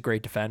 I think he's a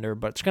great defender,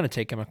 but it's going to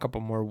take him a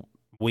couple more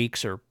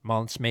weeks or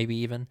months, maybe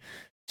even,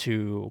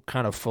 to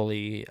kind of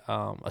fully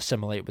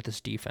assimilate with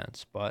this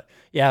defense. But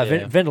yeah,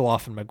 Yeah.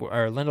 Lindelof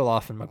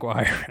and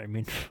Maguire. I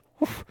mean,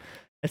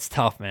 it's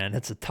tough, man.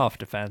 It's a tough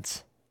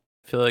defense.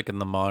 I feel like in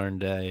the modern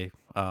day,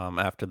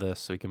 after this,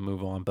 so we can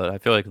move on, but I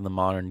feel like in the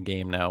modern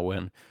game now,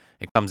 when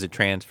it comes to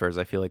transfers,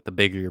 I feel like the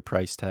bigger your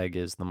price tag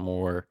is, the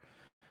more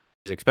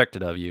is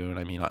expected of you. And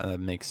I mean, that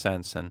makes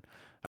sense. And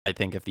I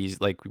think if these,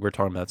 like we were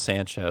talking about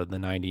Sancho, the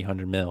 90,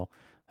 100 mil,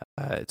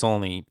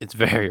 it's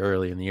very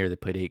early in the year. They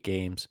played 8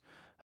 games,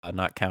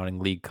 not counting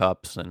League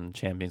Cups and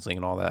Champions League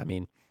and all that. I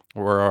mean,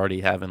 we're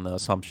already having the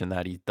assumption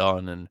that he's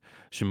done and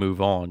should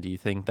move on. Do you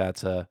think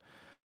that's a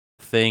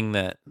thing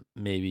that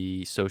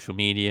maybe social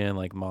media and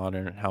like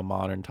how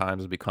modern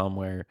times have become,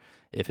 where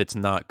if it's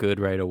not good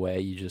right away,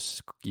 you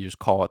just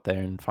call it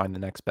there and find the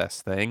next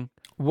best thing?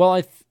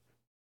 Well,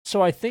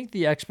 so I think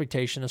the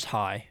expectation is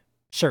high,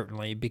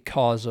 certainly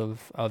because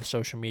of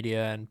social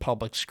media and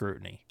public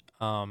scrutiny.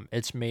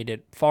 It's made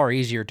it far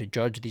easier to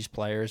judge these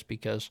players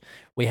because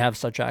we have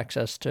such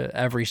access to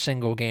every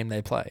single game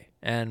they play,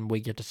 and we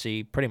get to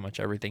see pretty much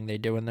everything they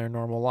do in their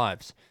normal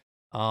lives.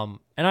 And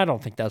I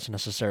don't think that's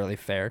necessarily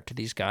fair to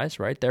these guys,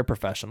 right? They're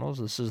professionals.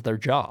 This is their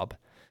job.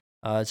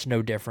 It's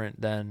no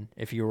different than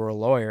if you were a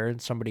lawyer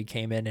and somebody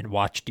came in and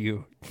watched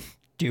you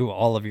do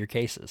all of your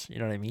cases. You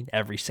know what I mean?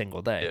 Every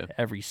single day, Yeah.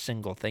 every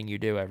single thing you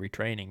do, every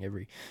training,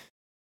 every.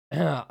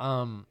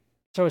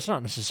 So it's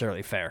not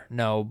necessarily fair,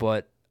 no,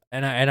 but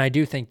and I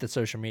do think that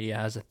social media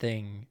has a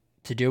thing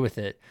to do with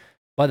it.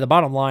 But the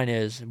bottom line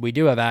is we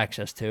do have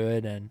access to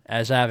it, and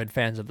as avid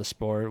fans of the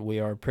sport, we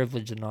are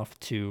privileged enough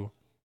to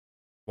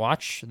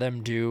watch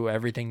them do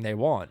everything they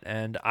want.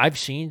 And I've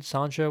seen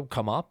Sancho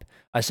come up.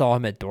 I saw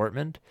him at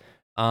Dortmund,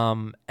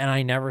 and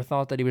I never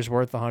thought that he was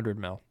worth 100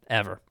 mil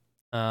ever.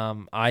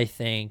 I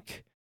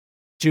think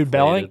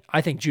Inflated.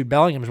 I think Jude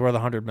Bellingham's worth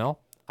 100 mil.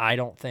 I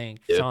don't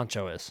think Yeah.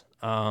 Sancho is.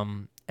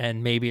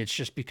 And maybe it's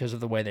just because of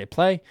the way they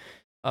play.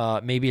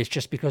 Maybe it's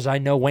just because I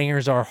know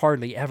wingers are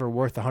hardly ever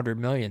worth 100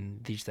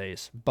 million these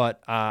days.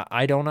 But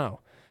I don't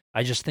know.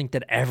 I just think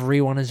that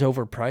everyone is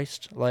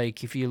overpriced.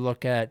 Like if you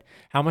look at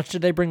how much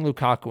did they bring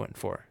Lukaku in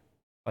for?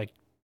 Like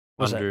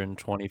was that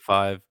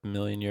 125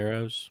 million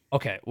euros.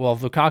 okay? Well, if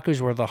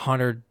Lukaku's worth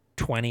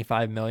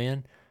 125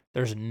 million,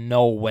 there's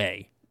no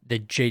way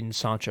that Jaden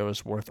Sancho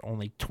is worth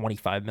only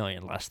 25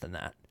 million less than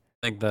that.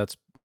 I think that's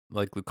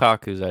like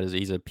Lukaku's at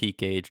he's a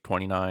peak age,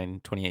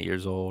 29, 28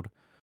 years old.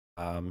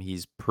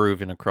 He's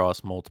proven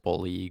across multiple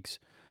leagues.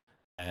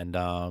 And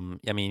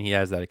I mean, he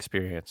has that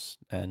experience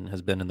and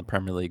has been in the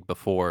Premier League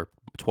before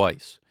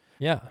twice,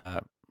 Yeah.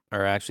 uh,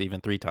 or actually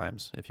even 3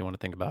 times if you want to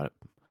think about it.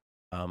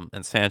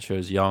 And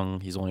Sancho's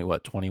young; he's only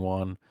what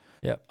 21.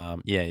 Yep.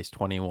 Yeah, he's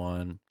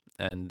 21,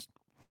 and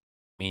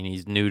I mean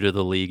he's new to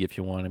the league. If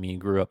you want, I mean, he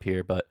grew up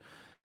here, but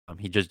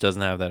he just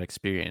doesn't have that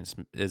experience.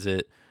 Is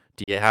it?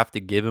 Do you have to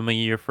give him a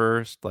year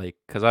first? Like,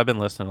 because I've been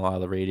listening to a lot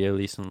of the radio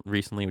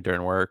recently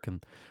during work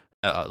and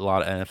a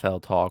lot of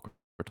NFL talk,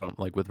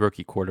 like with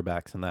rookie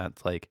quarterbacks and that.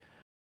 It's like,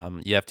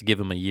 you have to give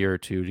him a year or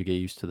two to get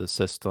used to the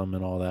system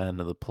and all that and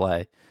to the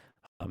play.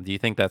 Do you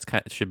think that's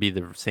should be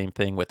the same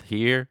thing with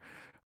here,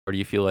 or do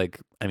you feel like,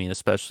 I mean,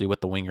 especially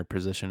with the winger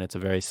position, it's a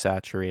very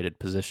saturated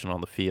position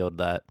on the field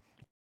that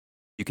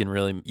you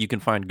can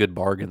find good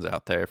bargains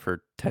out there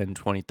for 10,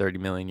 20, 30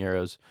 million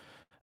euros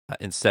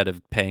instead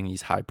of paying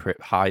these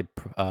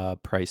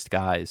priced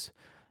guys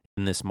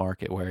in this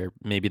market where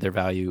maybe their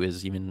value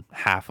is even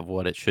half of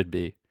what it should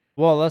be.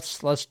 Well,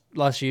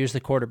 let's use the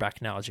quarterback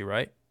analogy,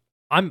 right?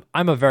 I'm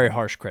a very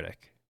harsh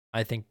critic.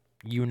 I think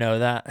you know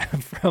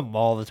that from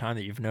all the time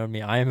that you've known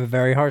me. I am a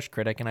very harsh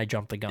critic, and I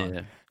jump the gun.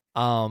 Yeah.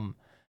 Um,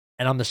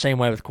 and I'm the same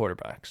way with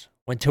quarterbacks.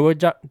 When Tua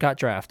got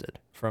drafted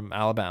from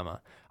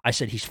Alabama, I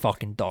said he's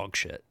fucking dog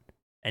shit,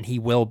 and he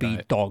will be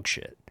Right. dog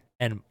shit.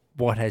 And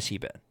what has he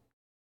been?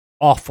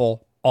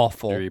 Awful,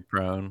 awful, Injury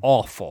prone.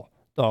 awful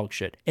dog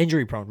shit.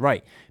 Injury prone,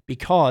 right?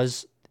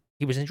 Because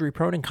he was injury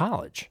prone in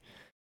college.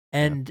 Yeah.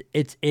 And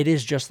it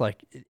is just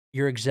like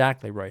you're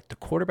exactly right. The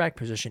quarterback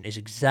position is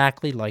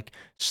exactly like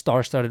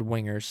star-studded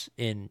wingers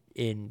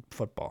in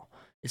football.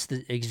 It's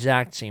the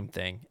exact same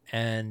thing.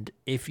 And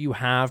if you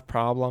have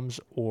problems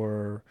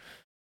or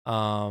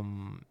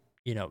don't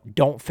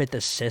fit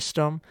the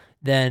system,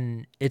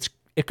 then it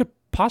could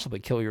possibly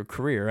kill your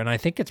career. And I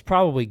think it's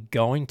probably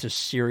going to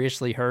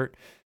seriously hurt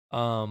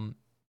um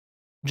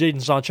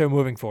Jadon Sancho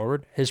moving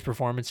forward, his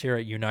performance here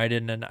at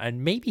United,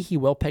 and maybe he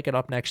will pick it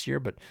up next year.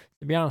 But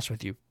to be honest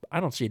with you,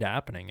 I don't see it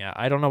happening.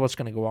 I don't know what's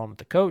going to go on with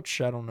the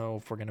coach. I don't know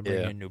if we're going to bring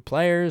Yeah. in new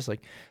players.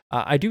 Like,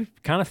 I do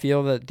kind of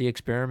feel that the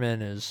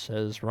experiment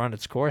has run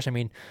its course. I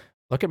mean,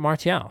 look at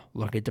Martial,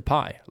 look at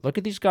Depay, look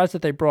at these guys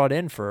that they brought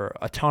in for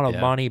a ton of Yeah.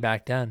 money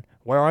back then.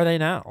 Where are they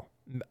now?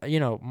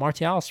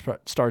 Martial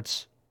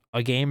starts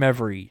a game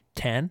every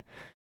 10,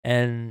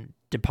 and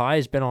Depay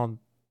has been on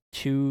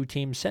 2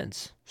 teams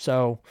since.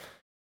 So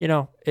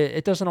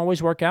it doesn't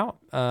always work out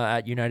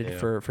at United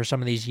for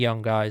some of these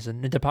young guys.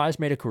 And Depay's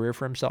made a career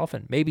for himself,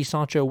 and maybe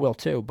Sancho will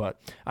too,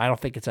 but I don't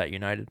think it's at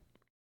United.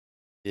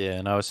 Yeah,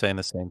 and I was saying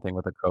the same thing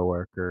with a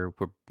coworker.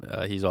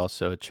 He's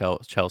also a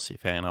Chelsea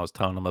fan. I was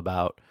telling him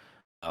about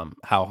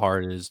how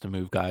hard it is to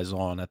move guys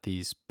on at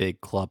these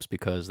big clubs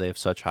because they have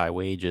such high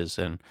wages.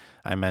 And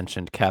I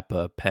mentioned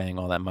Kepa paying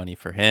all that money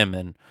for him,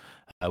 and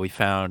we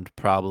found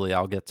probably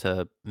I'll get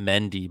to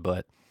Mendy,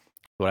 but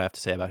what I have to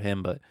say about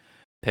him, but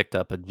picked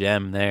up a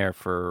gem there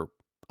for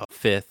a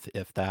fifth,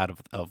 if that,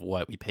 of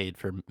what we paid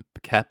for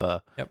Kepa.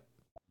 Yep.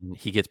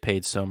 He gets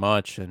paid so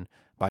much, and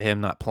by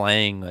him not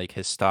playing, like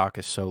his stock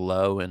is so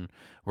low, and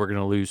we're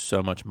gonna lose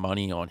so much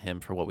money on him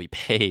for what we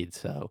paid.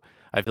 So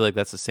I feel like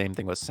that's the same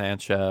thing with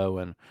Sancho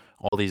and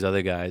all these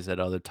other guys at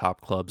other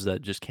top clubs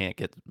that just can't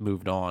get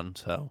moved on.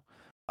 So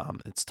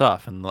it's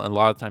tough, and a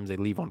lot of times they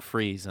leave on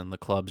freeze, and the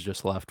club's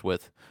just left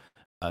with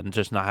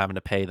just not having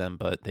to pay them,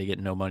 but they get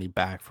no money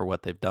back for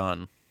what they've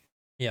done.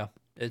 Yeah,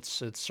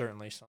 it's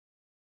certainly something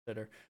to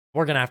consider.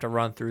 We're gonna have to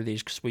run through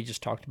these because we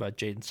just talked about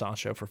Jadon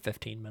Sancho for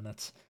 15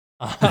 minutes.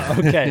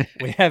 Okay,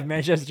 we have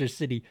Manchester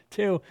City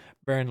 2,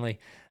 Burnley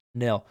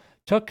 0.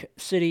 Took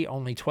City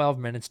only 12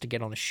 minutes to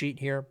get on the sheet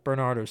here.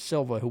 Bernardo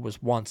Silva, who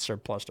was once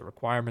surplus to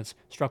requirements,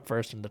 struck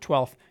first in the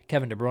 12th.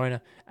 Kevin De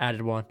Bruyne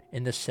added one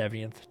in the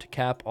 70th to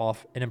cap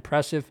off an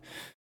impressive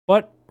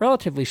but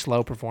relatively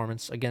slow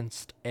performance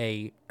against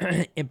a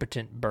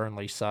impotent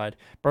Burnley side.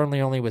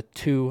 Burnley only with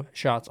 2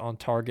 shots on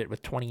target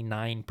with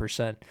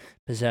 29%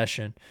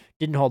 possession.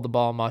 Didn't hold the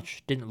ball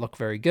much, didn't look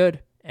very good.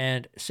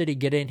 And City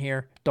get in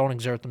here, don't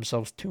exert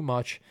themselves too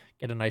much,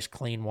 get a nice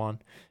clean one.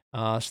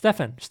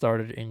 Stefan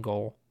started in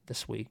goal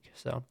this week,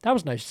 so that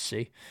was nice to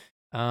see.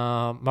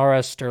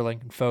 Mahrez, Sterling,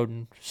 and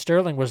Foden.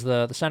 Sterling was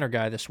the center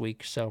guy this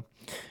week, so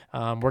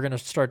we're going to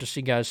start to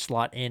see guys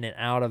slot in and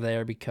out of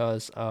there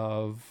because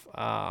of,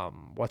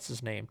 what's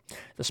his name?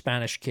 The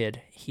Spanish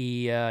kid.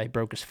 He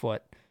broke his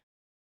foot.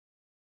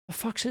 The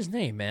fuck's his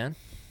name, man?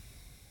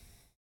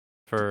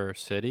 For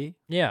City,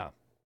 Yeah.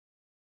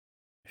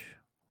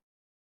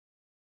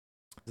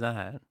 is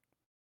that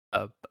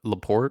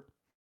Laporte?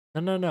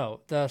 No.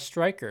 The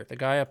striker, the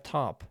guy up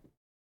top.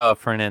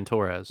 Fernan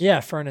Torres. Yeah,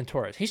 Fernan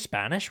Torres. He's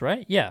Spanish,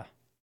 right? Yeah.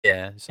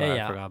 Yeah, sorry,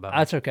 Yeah. I forgot about him.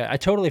 That's okay. I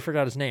totally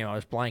forgot his name. I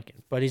was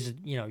blanking. But he's a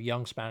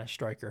young Spanish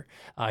striker.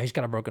 He's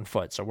got a broken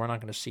foot, so we're not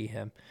going to see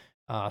him.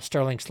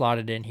 Sterling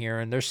slotted in here,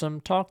 and there's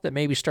some talk that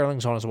maybe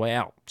Sterling's on his way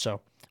out.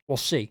 So we'll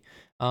see.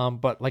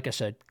 But like I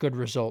said, good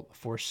result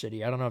for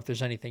City. I don't know if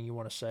there's anything you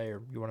want to say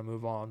or you want to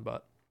move on,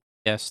 but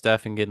Yeah,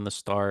 Stefan getting the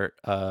start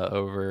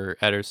over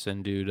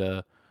Ederson due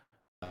to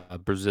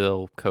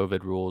Brazil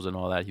COVID rules and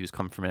all that. He was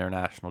coming from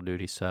international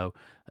duty, so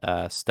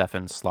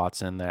Stefan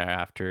slots in there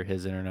after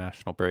his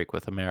international break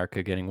with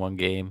America getting one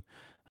game,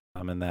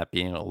 and that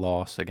being a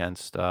loss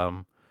against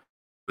who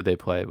they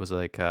play. It was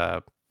like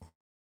El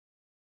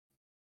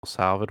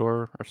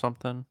Salvador or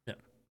something. Yeah.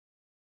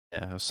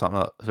 Yeah, it was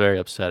something very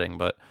upsetting,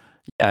 but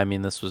yeah, I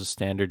mean this was a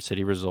standard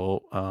City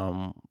result.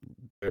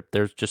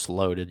 They're just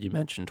loaded. You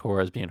mentioned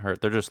Torres being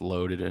hurt. They're just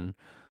loaded and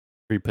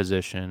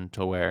repositioned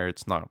to where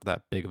it's not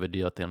that big of a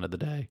deal at the end of the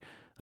day.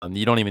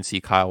 You don't even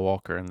see Kyle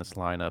Walker in this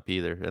lineup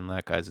either, and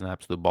that guy's an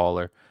absolute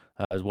baller,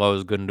 as well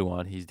as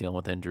Gundogan. He's dealing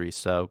with injuries,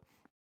 so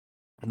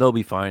they'll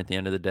be fine at the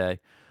end of the day.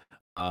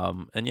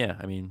 And yeah,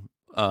 I mean,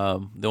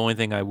 the only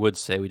thing I would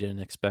say we didn't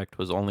expect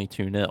was only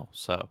 2-0.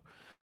 So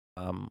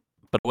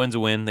But a win's a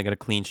win. They got a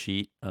clean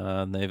sheet.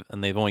 And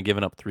they've only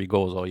given up 3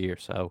 goals all year,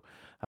 so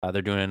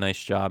they're doing a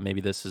nice job.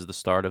 Maybe this is the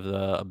start of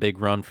a big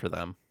run for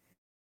them.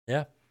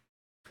 Yeah.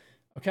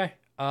 Okay.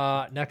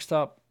 Next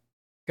up,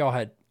 go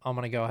ahead. I'm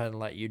gonna go ahead and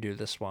let you do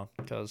this one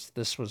because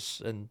this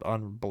was an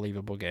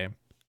unbelievable game.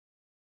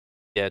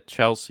 Yeah,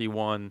 Chelsea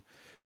won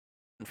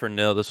for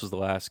nil. This was the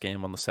last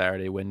game on the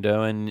Saturday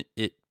window, and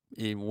it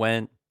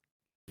went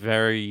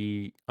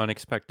very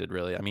unexpected.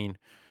 Really, I mean,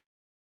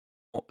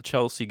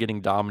 Chelsea getting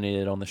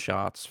dominated on the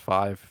shots,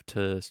 5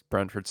 to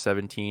Brentford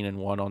 17, and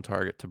 1 on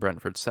target to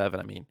Brentford 7.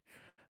 I mean,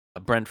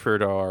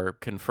 Brentford are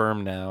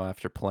confirmed now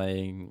after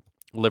playing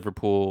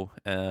Liverpool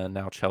and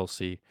now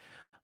Chelsea,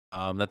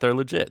 that they're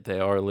legit.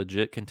 They are a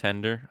legit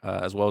contender,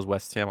 as well as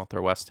West Ham. I'll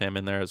throw West Ham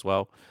in there as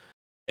well.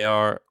 They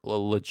are a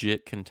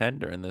legit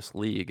contender in this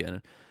league,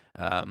 and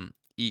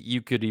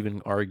you could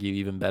even argue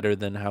even better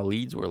than how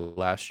Leeds were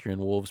last year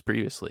and Wolves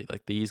previously.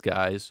 Like these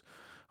guys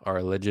are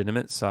a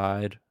legitimate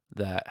side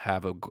that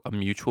have a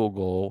mutual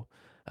goal,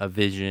 a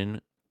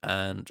vision,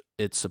 and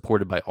it's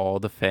supported by all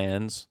the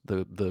fans,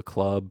 the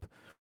club,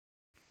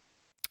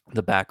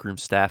 the backroom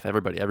staff,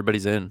 everybody.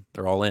 Everybody's in.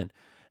 They're all in,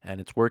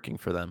 and it's working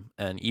for them.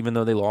 And even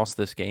though they lost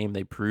this game,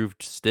 they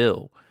proved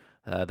still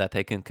that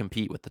they can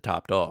compete with the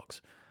top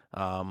dogs.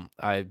 And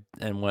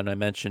when I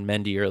mentioned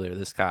Mendy earlier,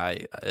 this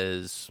guy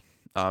is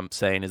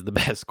saying is the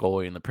best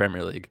goalie in the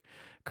Premier League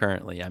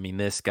currently. I mean,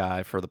 this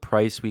guy for the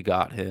price we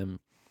got him,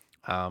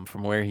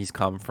 from where he's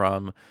come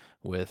from,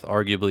 with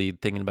arguably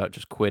thinking about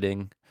just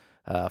quitting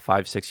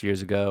 5, 6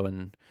 years ago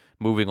and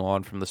moving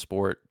on from the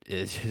sport,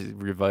 it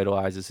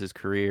revitalizes his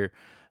career.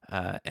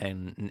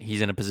 And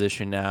he's in a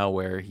position now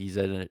where he's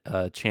at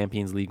a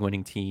Champions League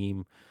winning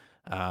team,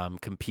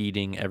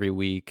 competing every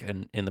week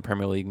and in the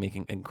Premier League,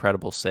 making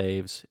incredible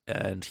saves.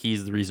 And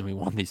he's the reason we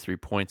won these 3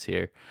 points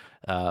here.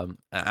 An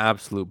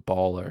absolute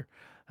baller.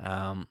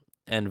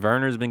 And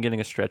Werner's been getting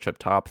a stretch up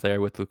top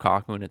there with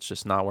Lukaku, and it's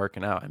just not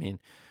working out. I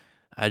mean,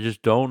 I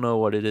just don't know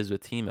what it is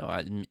with Timo.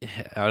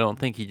 I don't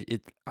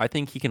think I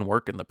think he can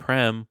work in the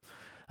Prem.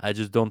 I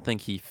just don't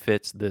think he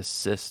fits this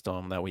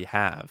system that we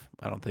have.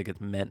 I don't think it's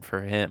meant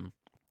for him.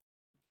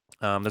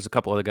 There's a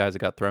couple other guys that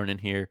got thrown in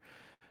here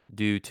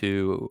due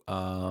to,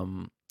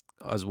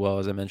 as well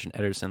as I mentioned,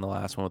 Ederson, the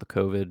last one with the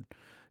COVID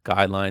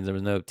guidelines. There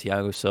was no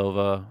Thiago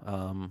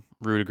Silva.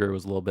 Rudiger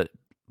was a little bit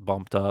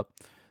bumped up.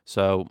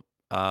 So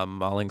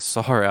Malling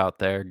Sarr out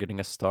there getting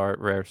a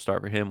rare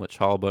start for him with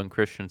Chalba and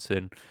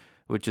Christensen,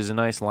 which is a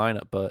nice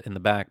lineup, but in the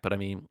back. But I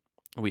mean,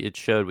 it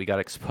showed we got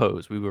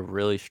exposed. We were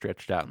really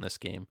stretched out in this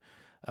game.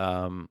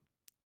 Um,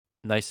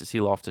 Nice to see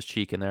Loftus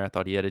Cheek in there. I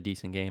thought he had a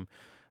decent game,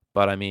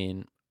 but I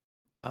mean,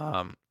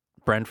 um,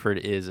 Brentford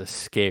is a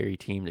scary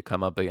team to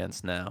come up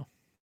against now.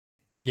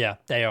 Yeah,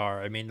 they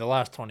are. I mean, the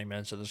last 20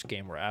 minutes of this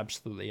game were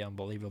absolutely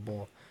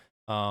unbelievable.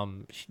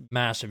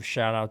 Massive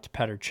shout out to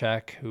Petr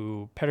Cech,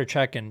 who Petr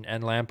Cech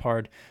and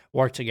Lampard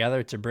worked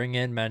together to bring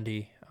in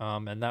Mendy.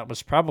 And that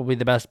was probably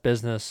the best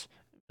business,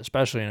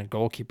 especially in a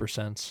goalkeeper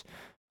sense,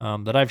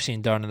 that I've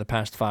seen done in the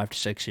past 5 to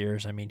 6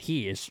 years. I mean,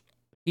 he's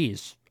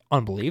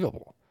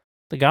unbelievable.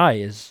 The guy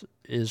is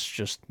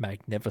just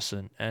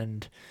magnificent.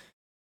 And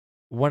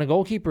when a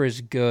goalkeeper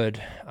is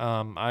good,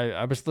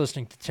 I was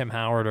listening to Tim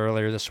Howard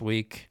earlier this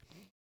week.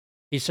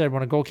 He said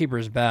when a goalkeeper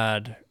is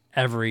bad,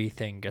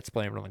 everything gets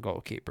blamed on the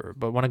goalkeeper.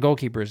 But when a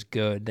goalkeeper is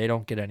good, they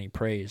don't get any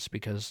praise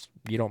because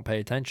you don't pay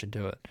attention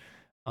to it.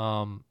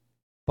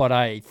 But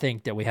I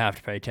think that we have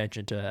to pay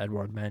attention to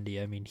Edouard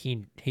Mendy. I mean,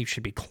 he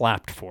should be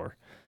clapped for.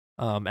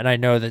 And I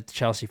know that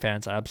Chelsea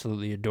fans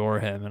absolutely adore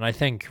him. And I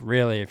think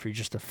really, if you're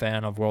just a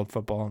fan of world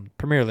football and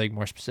Premier League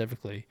more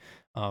specifically,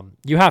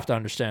 you have to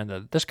understand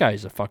that this guy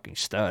is a fucking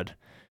stud.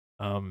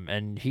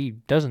 And he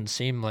doesn't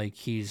seem like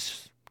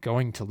he's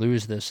going to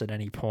lose this at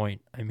any point.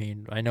 I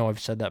mean, I know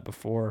I've said that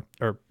before,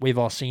 or we've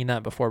all seen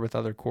that before with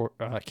other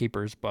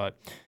keepers, but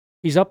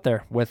he's up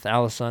there with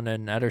Alisson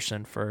and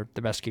Ederson for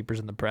the best keepers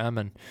in the Prem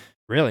and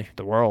really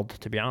the world,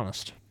 to be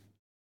honest.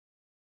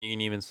 You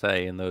can even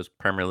say in those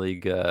Premier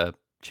League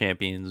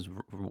champions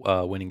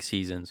winning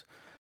seasons,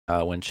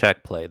 when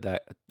Czech played,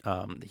 that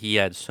he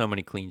had so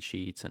many clean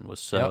sheets and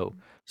was Yep.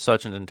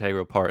 such an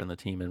integral part in the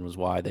team and was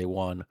why they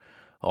won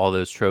all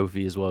those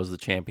trophies as well as the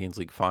Champions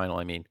League final.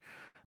 I mean,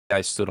 guy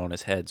stood on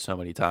his head so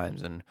many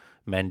times, and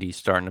Mendy's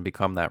starting to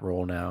become that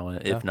role now, Yeah.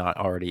 if not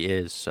already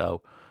is.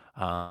 So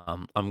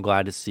I'm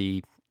glad to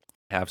see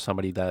have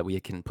somebody that we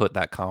can put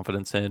that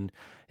confidence in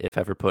if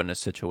ever put in a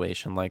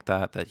situation like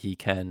that, that he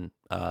can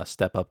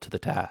step up to the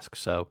task.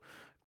 So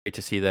great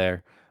to see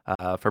there.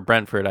 For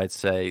Brentford, I'd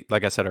say,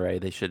 like I said already,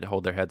 they should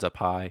hold their heads up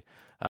high.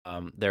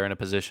 They're in a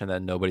position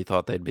that nobody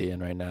thought they'd be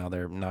in right now.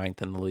 They're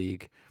ninth in the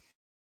league.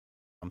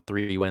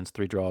 3 wins,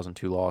 3 draws, and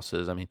 2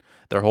 losses. I mean,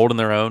 they're holding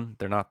their own.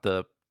 They're not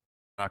going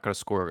to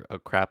score a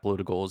crap load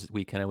of goals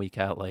week in and week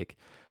out like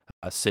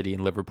City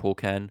and Liverpool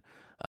can,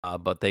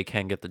 but they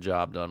can get the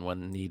job done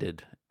when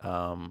needed.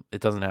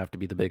 It doesn't have to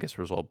be the biggest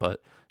result,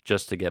 but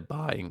just to get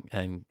by,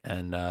 and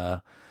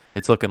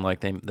it's looking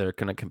like they're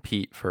going to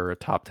compete for a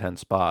top 10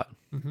 spot.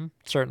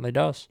 Certainly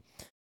does.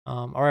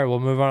 All right, we'll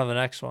move on to the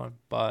next one.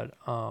 But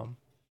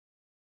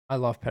I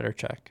love Petr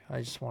Cech.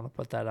 I just want to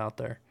put that out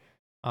there.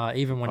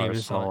 Even when he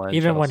was on, Arsenal and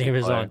even when he Chelsea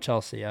was player. on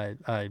Chelsea,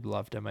 I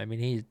loved him. I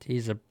mean,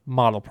 he's a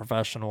model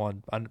professional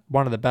and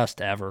one of the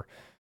best ever.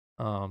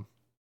 Um,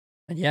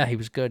 and yeah, he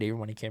was good even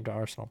when he came to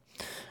Arsenal.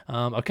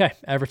 Okay,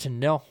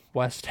 Everton 0,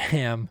 West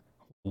Ham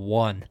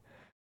 1.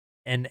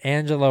 And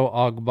Angelo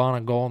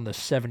Ogbonna goal in the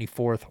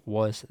 74th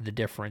was the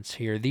difference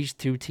here. These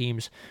two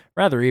teams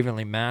rather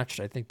evenly matched.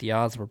 I think the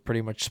odds were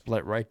pretty much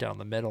split right down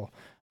the middle.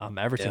 Yeah.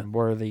 Everton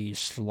were the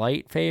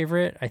slight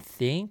favorite, I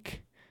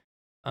think.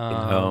 Being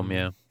home,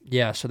 yeah.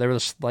 Yeah, so they were the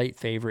slight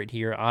favorite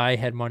here. I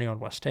had money on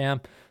West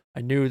Ham.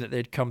 I knew that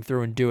they'd come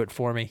through and do it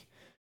for me.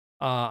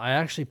 I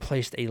actually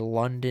placed a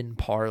London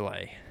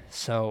parlay.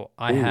 So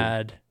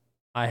Ooh.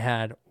 I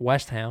had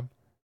West Ham,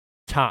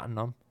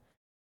 Tottenham,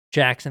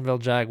 Jacksonville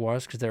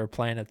Jaguars because they were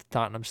playing at the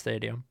Tottenham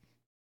Stadium,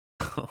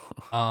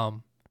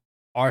 um,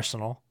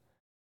 Arsenal,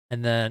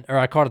 and then or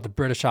I called it the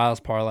British Isles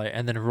parlay,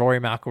 and then Rory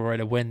McIlroy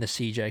to win the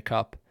CJ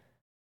Cup.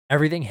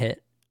 Everything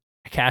hit.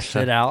 I cashed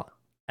it out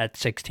at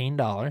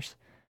 $16.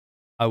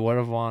 I would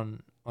have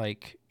won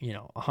like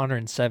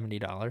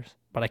 $170,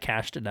 but I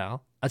cashed it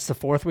out. That's the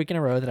fourth week in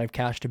a row that I've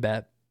cashed a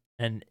bet,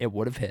 and it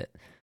would have hit.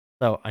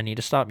 So I need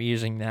to stop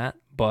using that.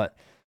 But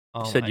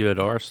You said I you had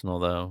Arsenal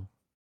though.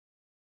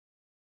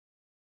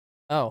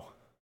 oh no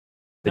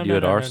Said you no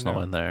had no no Arsenal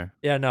no in there.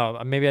 yeah no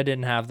maybe I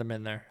didn't have them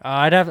in there.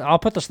 I'll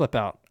put the slip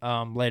out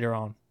later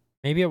on.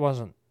 Maybe it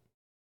wasn't.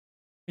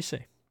 Let me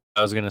see.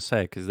 I was gonna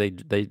say because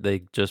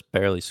they just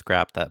barely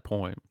scrapped that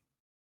point.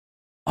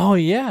 Oh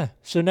yeah,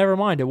 so never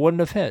mind. It wouldn't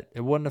have hit.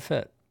 It wouldn't have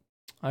hit.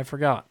 I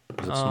forgot.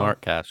 It was a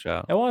smart cash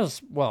out. It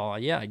was well,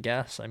 yeah, I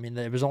guess. I mean,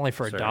 it was only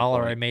for Certain $1.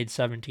 I point. made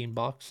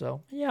 $17,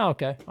 so yeah,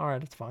 okay, all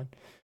right, it's fine.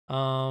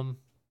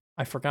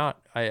 I forgot.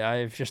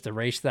 I've just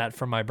erased that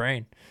from my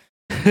brain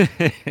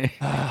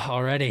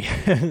already.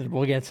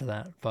 We'll get to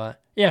that,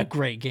 but yeah,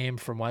 great game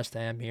from West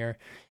Ham here,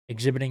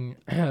 exhibiting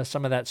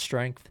some of that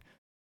strength,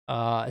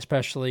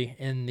 especially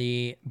in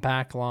the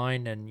back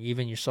line, and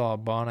even you saw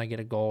Bona get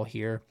a goal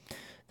here.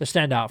 The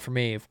standout for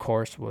me, of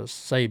course, was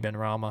Said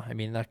Benrahma. I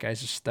mean, that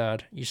guy's a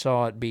stud. You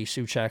saw it be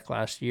Souček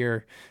last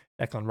year.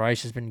 Declan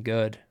Rice has been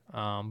good,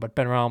 but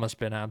Benrahma's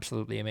been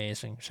absolutely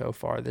amazing so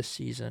far this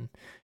season.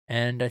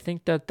 And I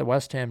think that the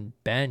West Ham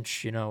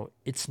bench,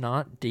 it's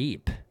not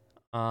deep.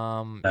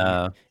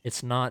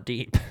 It's not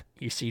deep.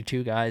 You see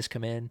two guys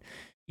come in.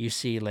 You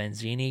see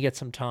Lanzini get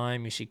some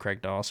time. You see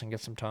Craig Dawson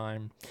get some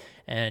time,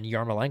 and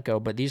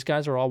Yarmolenko. But these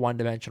guys are all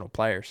one-dimensional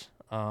players.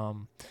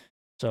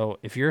 So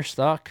if you're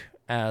stuck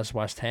as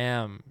West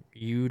Ham,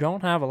 you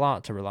don't have a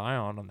lot to rely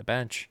on the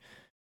bench.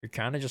 You're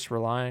kind of just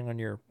relying on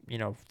your,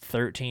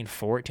 13,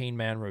 14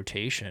 man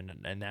rotation,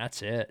 and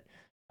that's it.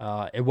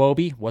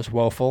 Iwobi was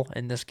woeful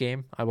in this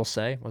game, I will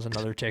say, was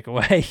another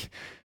takeaway.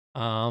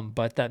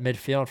 But that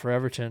midfield for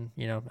Everton,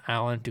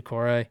 Allen,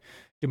 Doucouré,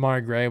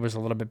 Demarai Gray was a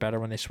little bit better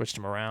when they switched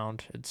him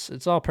around.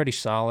 It's all pretty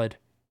solid.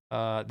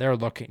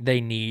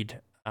 They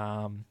need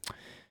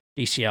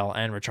DCL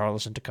and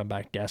Richarlison to come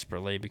back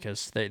desperately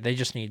because they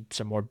just need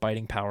some more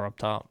biting power up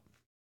top.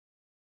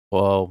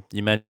 Well,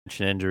 you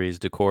mentioned injuries.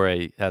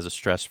 Doucouré has a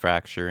stress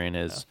fracture in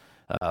his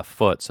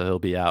foot, so he'll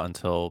be out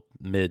until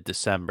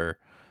mid-December.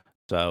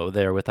 So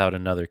they're without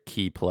another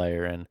key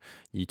player, and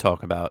you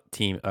talk about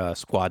team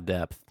squad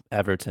depth.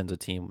 Everton's a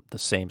team the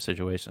same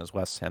situation as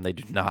West Ham. They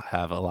do not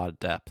have a lot of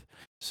depth,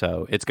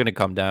 so it's going to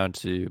come down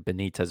to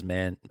Benitez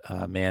man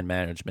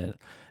management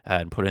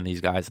and putting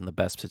these guys in the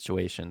best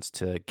situations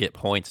to get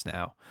points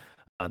now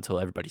until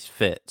everybody's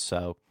fit.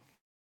 So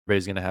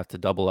everybody's going to have to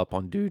double up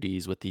on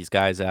duties with these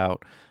guys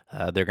out.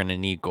 They're going to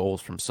need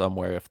goals from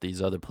somewhere if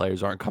these other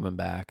players aren't coming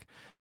back.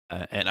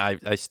 And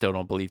I still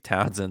don't believe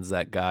Townsend's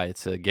that guy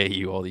to get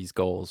you all these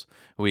goals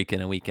week in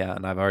and week out.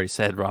 And I've already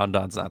said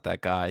Rondon's not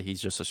that guy.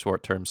 He's just a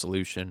short-term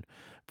solution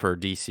for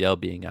DCL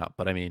being out.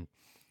 But I mean,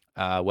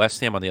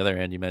 West Ham on the other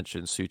end, you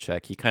mentioned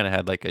Souček. He kind of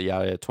had like a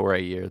Yaya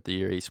Toure year. The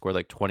year he scored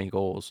like 20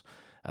 goals.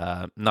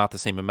 Not the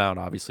same amount,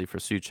 obviously, for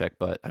Souček,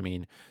 but I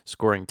mean,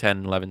 scoring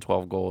 10, 11,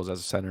 12 goals as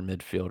a center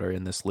midfielder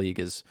in this league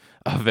is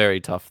a very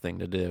tough thing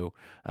to do.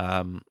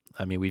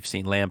 I mean, we've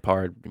seen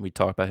Lampard. We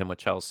talked about him with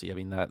Chelsea. I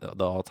mean, that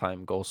the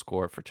all-time goal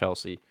scorer for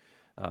Chelsea.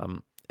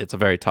 It's a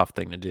very tough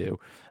thing to do.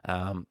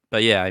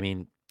 But yeah, I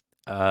mean,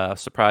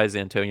 surprised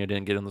Antonio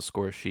didn't get on the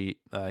score sheet.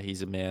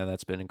 He's a man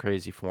that's been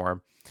crazy for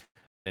him,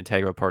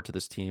 integral part to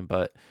this team,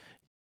 but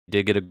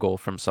did get a goal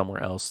from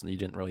somewhere else, and you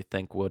didn't really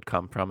think would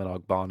come from it.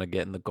 Ogbonna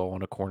getting the goal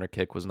on a corner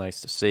kick was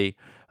nice to see.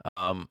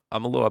 I'm a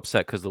little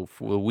upset because the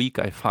week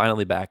I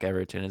finally back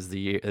Everton is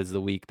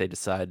the week they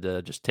decide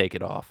to just take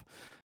it off.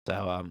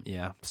 So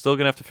yeah, still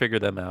gonna have to figure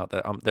them out.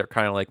 They're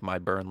kind of like my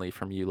Burnley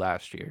from you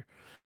last year.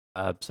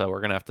 So we're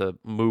gonna have to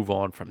move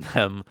on from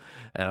them,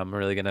 and I'm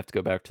really gonna have to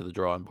go back to the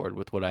drawing board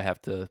with what I have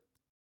to.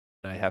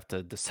 I have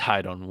to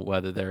decide on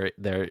whether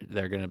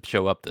they're gonna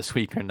show up this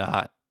week or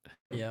not.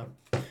 Yeah.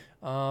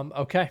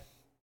 Okay.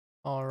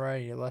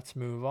 Alrighty, let's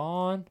move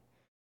on.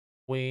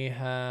 We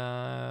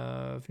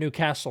have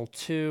Newcastle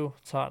 2,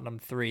 Tottenham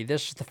 3.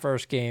 This is the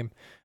first game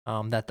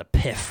that the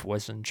PIF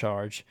was in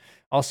charge.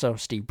 Also,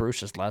 Steve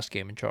Bruce's last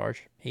game in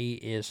charge. He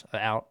is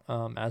out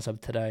as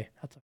of today.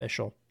 That's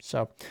official.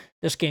 So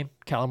this game,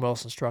 Callum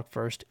Wilson struck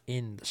first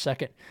in the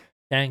second.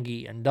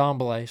 Dangi and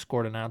Ndombele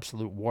scored an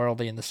absolute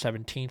worldie in the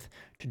 17th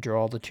to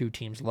draw the two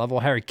teams level.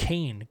 Harry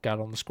Kane got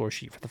on the score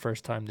sheet for the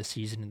first time this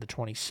season in the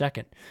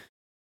 22nd.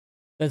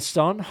 Then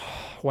Son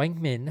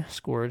Heung-min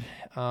scored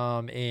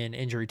in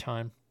injury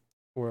time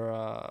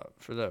for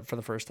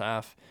the first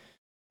half.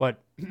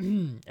 But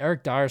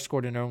Eric Dyer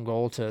scored an own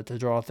goal to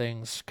draw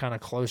things kind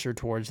of closer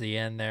towards the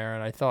end there.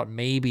 And I thought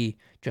maybe,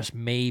 just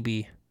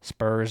maybe,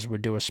 Spurs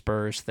would do a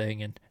Spurs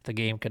thing and the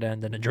game could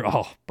end in a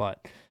draw.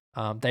 But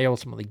they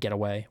ultimately get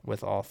away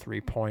with all 3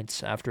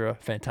 points after a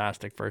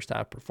fantastic first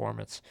half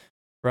performance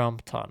from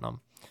Tottenham.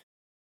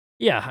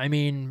 Yeah, I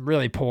mean,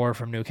 really poor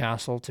from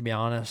Newcastle, to be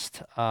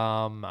honest.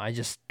 I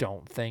just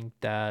don't think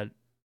that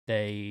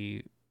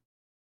they're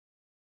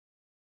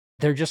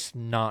just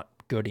not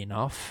good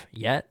enough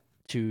yet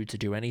to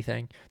do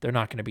anything. They're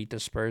not going to beat the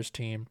Spurs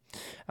team,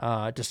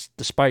 just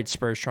despite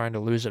Spurs trying to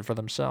lose it for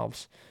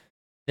themselves.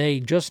 They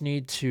just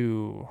need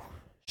to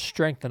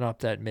strengthen up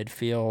that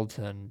midfield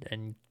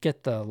and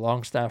get the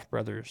Longstaff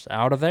brothers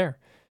out of there.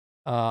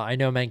 I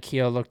know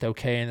Manquillo looked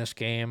okay in this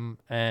game,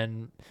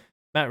 and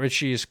Matt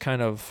Ritchie is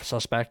kind of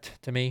suspect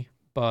to me,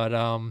 but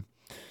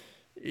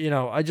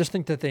I just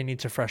think that they need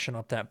to freshen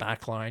up that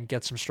back line,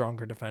 get some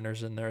stronger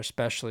defenders in there,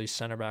 especially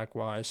center back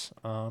wise.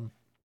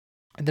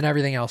 And then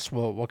everything else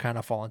will kind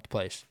of fall into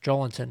place.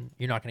 Joelinton,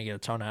 you're not going to get a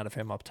ton out of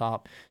him up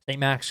top. St.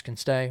 Max can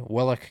stay.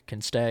 Willock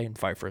can stay and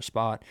fight for a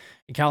spot.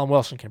 And Callum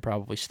Wilson can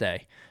probably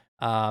stay.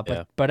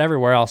 But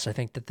everywhere else, I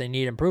think that they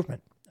need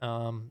improvement.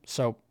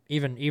 So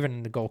even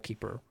in the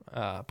goalkeeper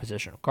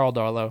position, Carl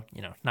Darlow,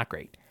 not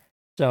great.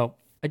 So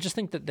I just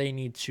think that they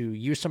need to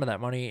use some of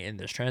that money in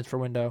this transfer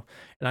window,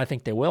 and I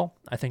think they will.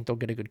 I think they'll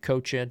get a good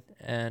coach in,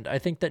 and I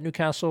think that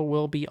Newcastle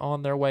will be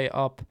on their way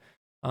up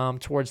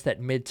towards that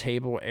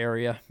mid-table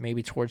area,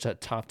 maybe towards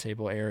that top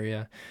table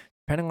area,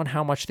 depending on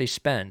how much they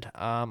spend.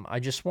 I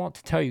just want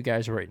to tell you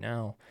guys right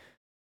now,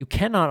 you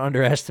cannot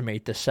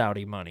underestimate the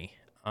Saudi money.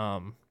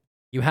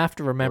 You have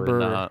to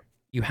remember.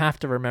 You have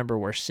to remember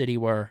where City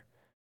were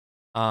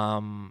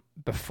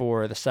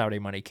before the Saudi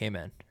money came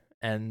in,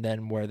 and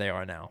then where they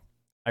are now.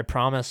 I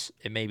promise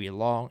it may be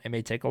long, it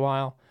may take a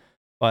while,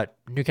 but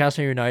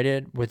Newcastle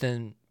United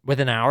within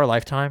our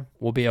lifetime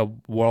will be a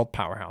world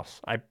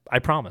powerhouse. I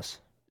promise.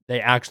 They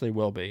actually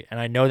will be. And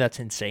I know that's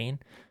insane,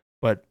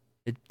 but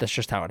that's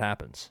just how it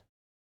happens.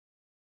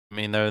 I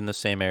mean, they're in the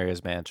same area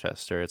as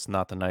Manchester. It's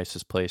not the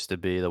nicest place to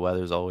be. The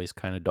weather's always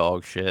kind of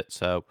dog shit,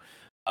 so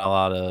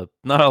not a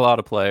lot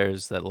of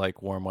players that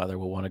like warm weather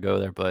will want to go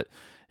there, but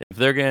if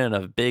they're getting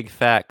a big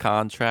fat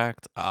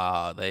contract,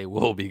 they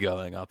will be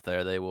going up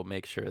there. They will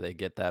make sure they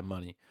get that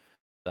money.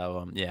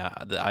 So yeah,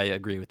 I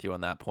agree with you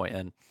on that point.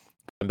 And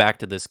back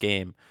to this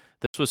game,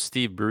 this was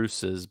Steve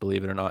Bruce's,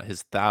 believe it or not,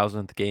 his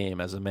 1,000th game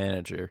as a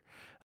manager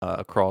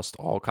across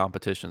all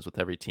competitions with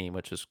every team,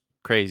 which is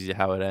crazy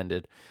how it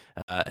ended.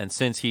 And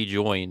since he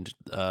joined,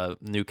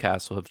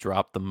 Newcastle have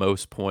dropped the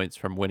most points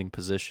from winning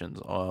positions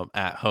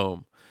at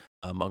home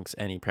amongst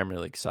any Premier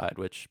League side,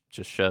 which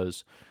just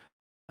shows.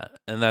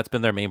 And that's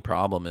been their main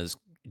problem is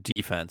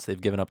defense.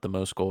 They've given up the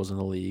most goals in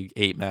the league,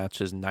 8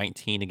 matches,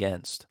 19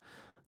 against.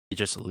 They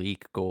just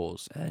leak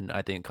goals, and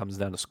I think it comes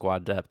down to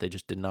squad depth. They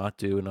just did not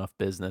do enough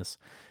business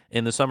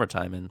in the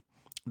summertime, and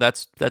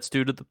that's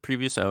due to the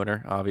previous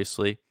owner,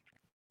 obviously,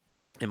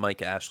 and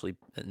Mike Ashley.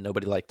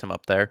 Nobody liked him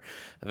up there.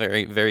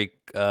 Very, very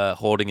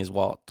holding his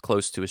wallet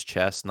close to his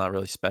chest, not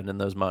really spending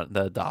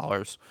the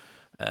dollars,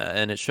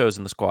 and it shows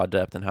in the squad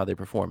depth and how they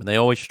perform. And they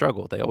always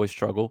struggle.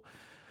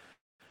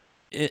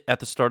 At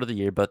the start of the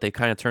year, but they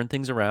kind of turn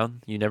things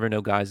around. You never know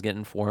guys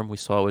getting in form. We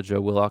saw it with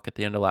Joe Willock at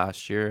the end of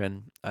last year,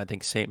 and I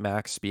think St.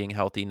 Max being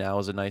healthy now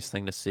is a nice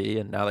thing to see.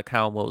 And now that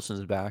Callum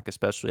Wilson's back,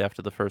 especially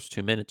after the first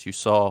 2 minutes, you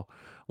saw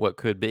what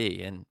could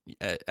be. And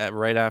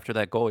right after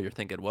that goal, you're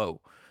thinking,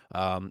 whoa,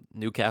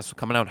 Newcastle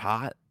coming out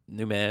hot,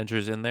 new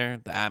managers in there.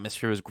 The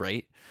atmosphere was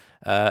great.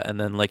 And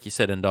then, like you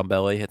said,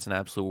 Ndombele hits an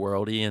absolute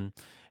worldie, and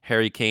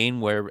Harry Kane,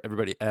 where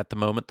everybody at the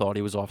moment thought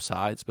he was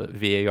offsides, but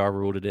VAR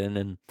ruled it in,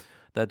 and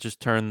that just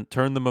turned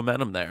the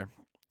momentum there,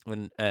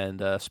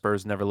 and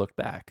Spurs never looked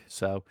back.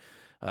 So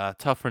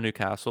tough for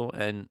Newcastle.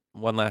 And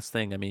one last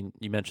thing, I mean,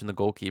 you mentioned the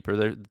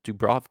goalkeeper.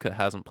 Dubravka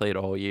hasn't played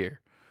all year.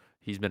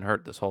 He's been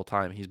hurt this whole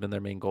time. He's been their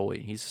main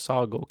goalie. He's a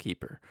solid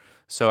goalkeeper.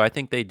 So I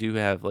think they do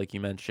have, like you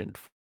mentioned,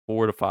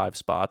 4 to 5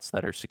 spots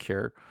that are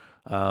secure.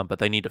 But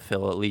they need to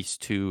fill at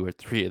least 2 or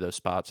 3 of those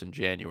spots in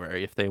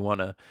January if they want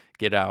to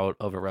get out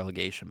of a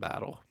relegation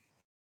battle.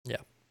 Yeah.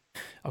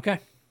 Okay.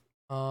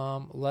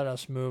 Let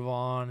us move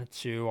on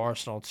to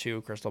Arsenal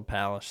 2, Crystal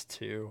Palace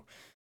 2.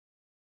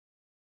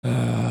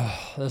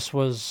 This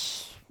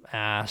was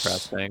ass.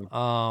 Depressing.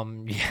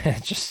 Yeah,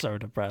 just so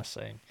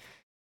depressing.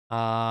 We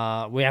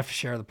have to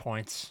share the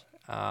points.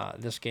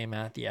 This game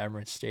at the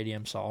Emirates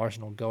Stadium saw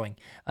Arsenal going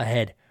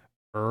ahead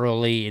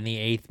early in the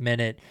 8th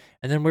minute,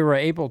 and then we were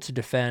able to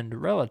defend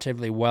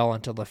relatively well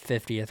until the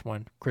 50th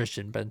when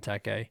Christian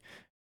Benteke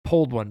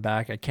pulled one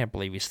back. I can't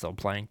believe he's still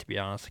playing, to be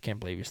honest. I can't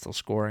believe he's still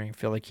scoring. I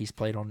feel like he's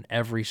played on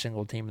every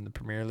single team in the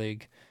Premier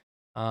League.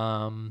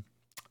 Um,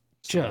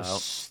 So out.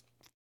 just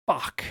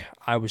fuck.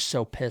 I was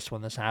so pissed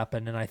when this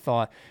happened, and I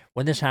thought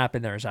when this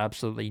happened, there's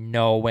absolutely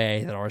no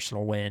way that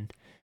Arsenal win.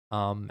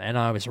 And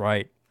I was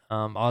right.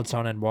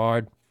 Odsonne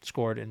Edouard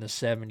scored in the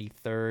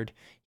 73rd.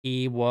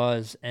 He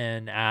was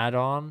an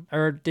add-on,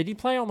 or did he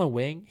play on the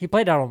wing? He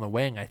played out on the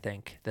wing, I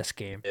think, this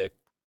game. Yeah,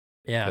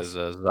 Yes,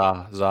 because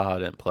Zaha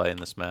didn't play in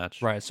this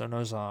match. right. So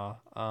no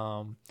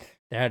Zaha.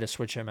 They had to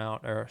switch him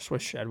out or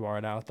switch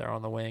Edouard out there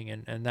on the wing,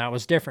 and that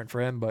was different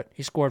for him. But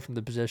he scored from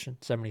the position,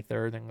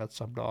 73rd, and got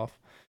subbed off.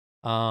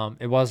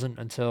 It wasn't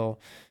until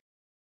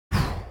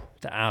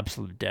the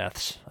absolute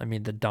deaths. I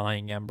mean, the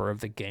dying ember of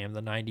the game,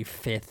 the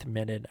 95th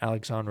minute,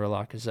 Alexandre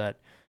Lacazette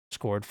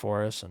scored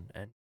for us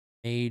and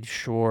made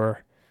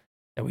sure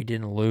that we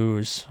didn't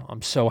lose.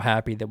 I'm so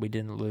happy that we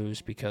didn't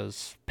lose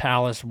because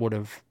Palace would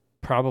have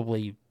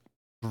probably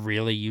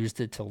really used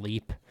it to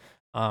leap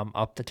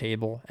up the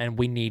table, and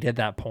we needed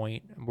that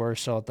point. We're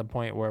still at the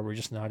point where we're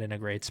just not in a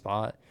great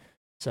spot.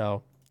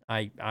 So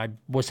I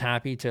was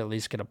happy to at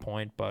least get a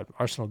point, but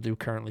Arsenal do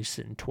currently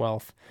sit in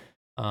 12th,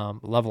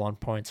 level on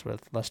points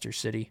with Leicester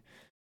City.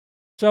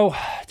 So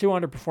two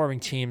underperforming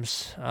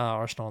teams,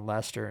 Arsenal and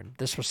Leicester, and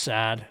this was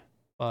sad.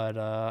 But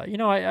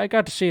I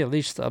got to see at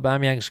least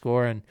Aubameyang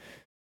score, and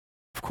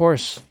of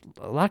course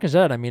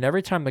Lacazette. I mean,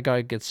 every time the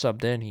guy gets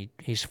subbed in,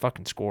 he's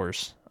fucking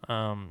scores.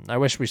 I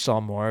wish we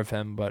saw more of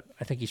him, but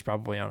I think he's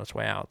probably on his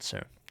way out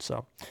soon.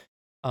 So,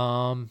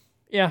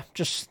 yeah,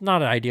 just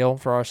not ideal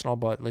for Arsenal,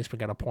 but at least we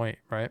got a point,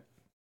 right?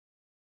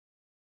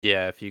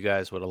 Yeah, if you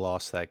guys would have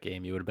lost that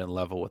game, you would have been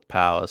level with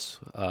Palace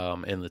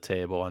in the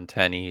table on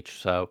 10 each.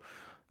 So,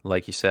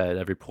 like you said,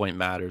 every point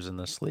matters in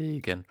this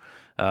league, and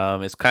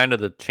it's kind of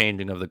the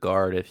changing of the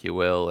guard, if you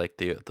will. Like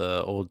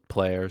the old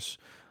players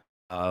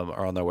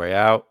are on their way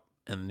out,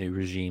 and the new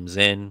regime's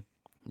in.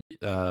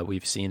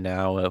 We've seen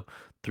now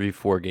 3,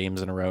 4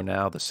 games in a row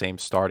now, the same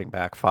starting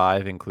back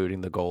five, including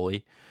the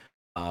goalie,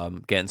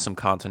 getting some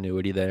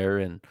continuity there,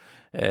 and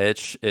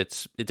it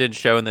didn't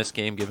show in this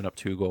game, giving up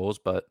 2 goals,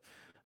 but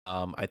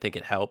I think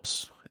it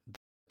helps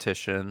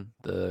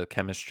the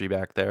chemistry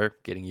back there,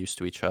 getting used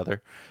to each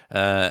other.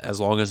 As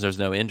long as there's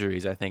no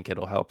injuries, I think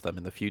it'll help them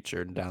in the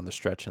future and down the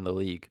stretch in the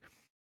league.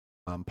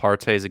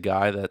 Partey is a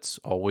guy that's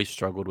always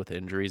struggled with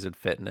injuries and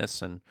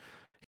fitness, and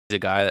he's a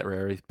guy that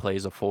rarely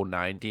plays a full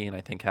 90. And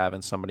I think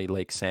having somebody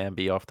like Sam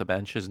be off the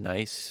bench is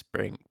nice.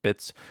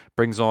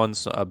 Brings on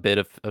a bit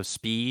of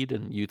speed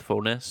and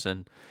youthfulness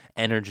and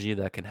energy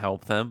that can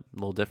help them. A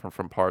little different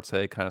from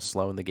Partey, kind of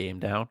slowing the game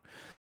down.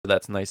 So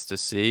that's nice to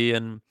see.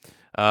 And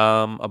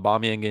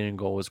Aubameyang getting a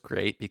goal is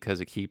great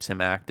because it keeps him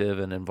active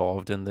and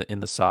involved in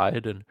the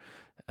side. And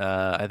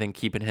I think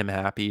keeping him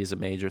happy is a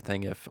major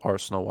thing if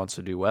Arsenal wants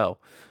to do well.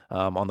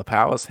 On the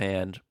Palace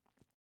side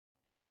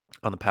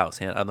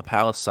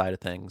of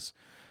things,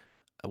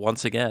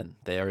 once again,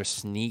 they are a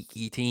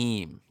sneaky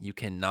team. You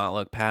cannot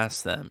look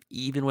past them.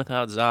 Even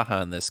without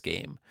Zaha in this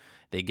game,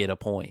 they get a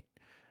point.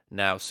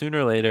 Now, sooner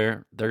or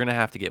later, they're going to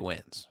have to get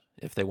wins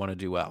if they want to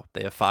do well.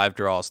 They have 5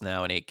 draws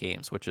now in 8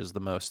 games, which is the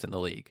most in the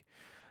league.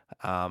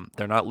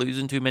 They're not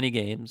losing too many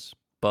games,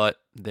 but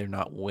they're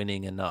not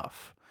winning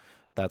enough.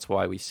 That's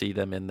why we see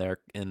them in their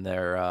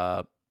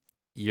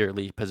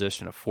yearly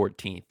position of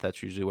 14th.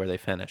 That's usually where they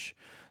finish.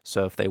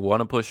 So if they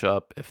want to push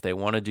up, if they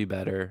want to do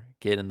better,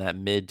 get in that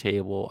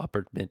mid-table,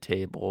 upper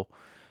mid-table,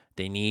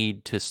 they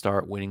need to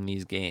start winning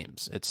these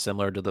games. It's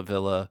similar to the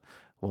Villa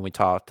when we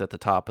talked at the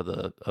top of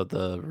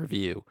the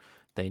review.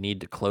 They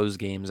need to close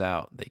games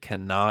out. They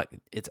cannot.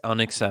 It's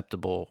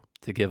unacceptable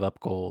to give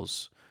up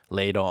goals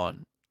late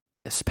on,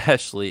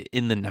 especially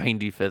in the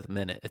 95th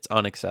minute. It's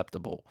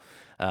unacceptable.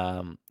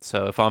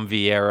 So if I'm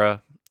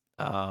Vieira,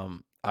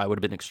 I would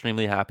have been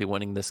extremely happy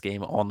winning this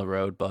game on the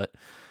road, but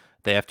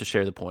they have to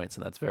share the points,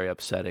 and that's very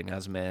upsetting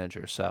as a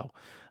manager. So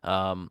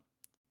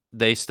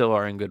they still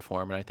are in good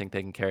form, and I think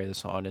they can carry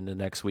this on into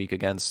next week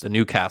against a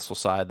Newcastle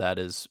side that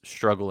is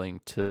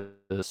struggling to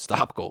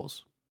stop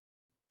goals.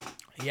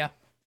 Yeah,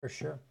 for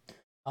sure.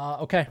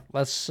 Okay,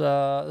 let's.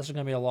 This is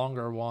gonna be a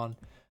longer one.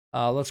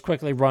 Let's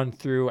quickly run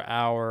through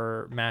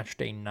our match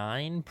day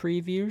 9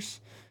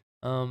 previews,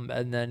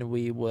 and then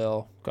we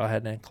will go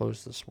ahead and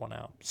close this one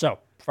out. So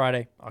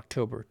Friday,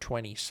 October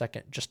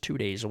 22nd, just 2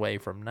 days away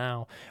from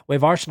now, we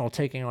have Arsenal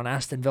taking on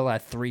Aston Villa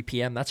at 3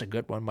 p.m. That's a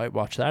good one. Might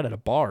watch that at a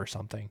bar or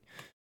something.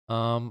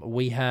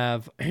 We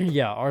have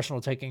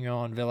Arsenal taking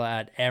on Villa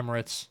at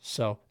Emirates.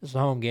 So this is a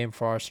home game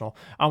for Arsenal.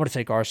 I'm going to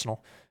take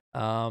Arsenal.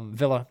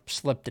 Villa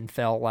slipped and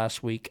fell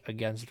last week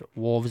against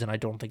Wolves, and I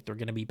don't think they're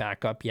going to be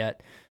back up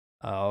yet.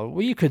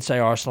 Well, you could say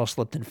Arsenal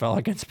slipped and fell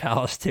against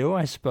Palace too,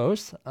 I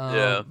suppose.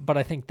 Yeah. But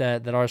I think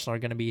that Arsenal are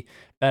going to be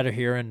better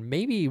here, and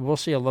maybe we'll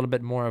see a little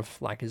bit more of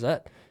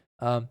Lacazette.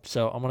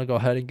 So I'm going to go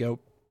ahead and go,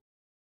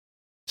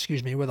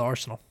 with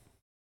Arsenal.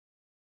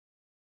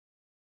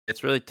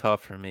 It's really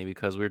tough for me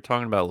because we were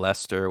talking about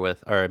Leeds,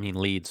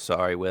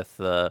 with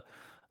the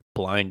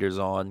blinders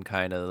on,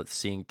 kind of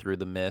seeing through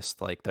the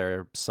mist, like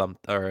they're some,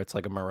 or it's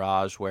like a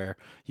mirage where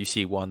you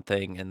see one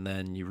thing and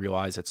then you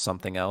realize it's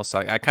something else.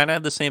 I kind of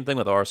had the same thing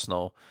with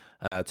Arsenal.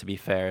 To be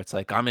fair, it's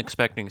like I'm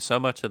expecting so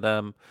much of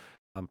them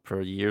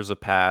for years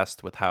of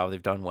past with how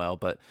they've done well,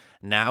 but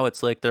now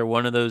it's like they're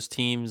one of those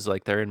teams,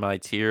 like they're in my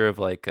tier of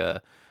like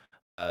a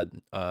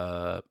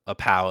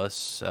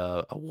Palace,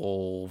 a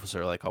Wolves,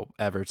 or like a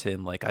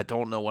Everton. Like I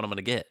don't know what I'm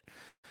gonna get.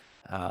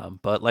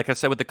 But like I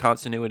said, with the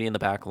continuity in the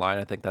back line,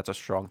 I think that's a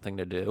strong thing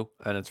to do,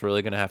 and it's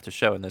really going to have to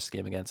show in this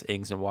game against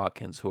Ings and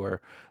Watkins, who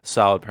are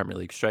solid Premier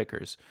League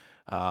strikers.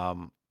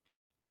 Um,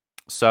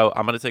 so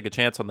I'm going to take a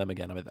chance on them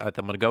again. I'm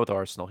going to go with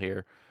Arsenal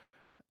here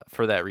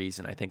for that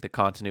reason. I think the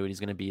continuity is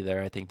going to be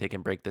there. I think they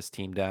can break this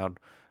team down.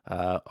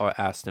 Or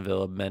Aston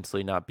Villa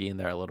mentally not being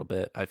there a little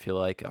bit. I feel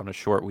like on a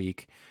short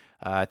week,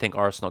 I think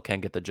Arsenal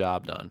can get the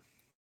job done.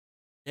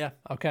 Yeah.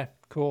 Okay.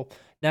 Cool.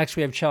 Next,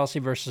 we have Chelsea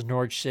versus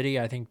Norwich City.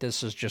 I think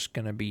this is just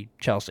gonna be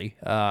Chelsea.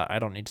 I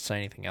don't need to say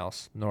anything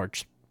else.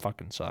 Norwich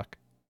fucking suck.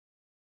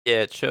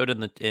 Yeah, it showed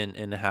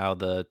in how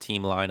the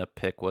team lineup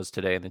pick was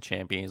today in the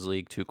Champions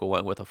League. Tuchel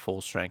went with a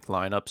full strength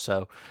lineup,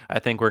 so I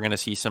think we're going to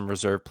see some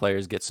reserve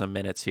players get some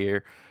minutes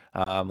here,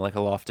 like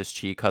a Loftus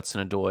Cheek,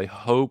 Hudson-Odoi.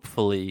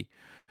 Hopefully,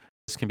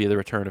 this can be the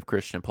return of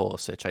Christian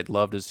Pulisic. I'd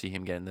love to see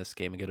him get in this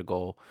game and get a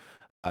goal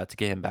to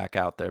get him back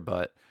out there,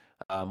 but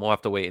we'll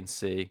have to wait and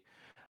see.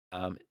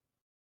 Um,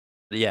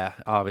 yeah,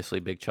 obviously,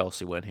 big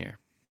Chelsea win here.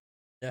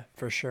 Yeah,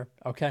 for sure.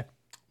 Okay.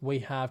 We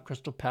have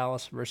Crystal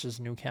Palace versus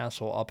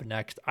Newcastle up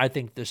next. I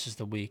think this is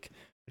the week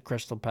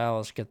Crystal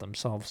Palace get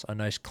themselves a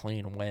nice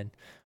clean win.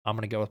 I'm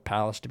going to go with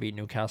Palace to beat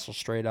Newcastle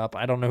straight up.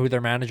 I don't know who their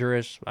manager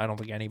is. I don't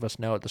think any of us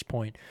know at this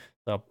point.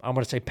 So I'm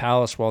going to say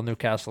Palace while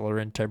Newcastle are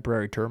in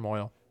temporary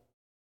turmoil.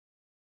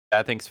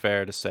 I think it's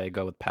fair to say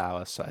go with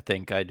Palace. I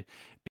think I'd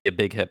be a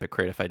big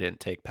hypocrite if I didn't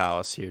take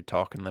Palace here,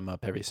 talking them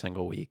up every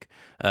single week,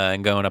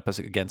 and going up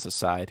against a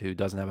side who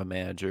doesn't have a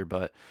manager,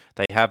 but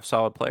they have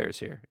solid players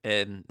here,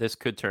 and this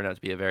could turn out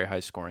to be a very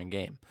high-scoring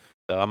game.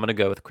 So I'm going to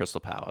go with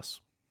Crystal Palace.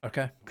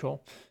 Okay,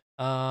 cool.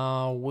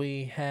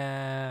 We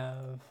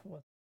have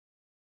what?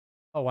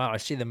 Oh wow, I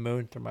see the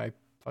moon through my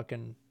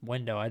fucking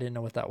window. I didn't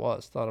know what that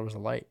was. Thought it was a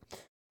light.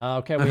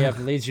 Okay, we have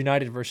Leeds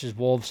United versus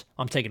Wolves.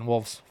 I'm taking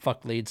Wolves.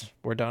 Fuck Leeds.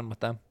 We're done with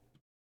them.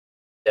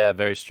 Yeah,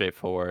 very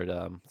straightforward.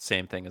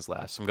 Same thing as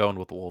last. I'm going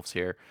with the Wolves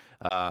here.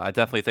 I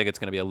definitely think it's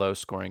going to be a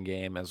low-scoring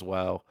game as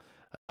well.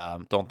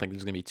 Don't think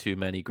there's going to be too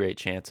many great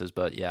chances,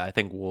 but yeah, I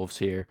think Wolves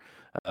here.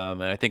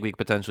 And I think we could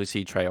potentially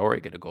see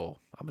Traore get a goal.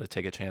 I'm going to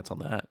take a chance on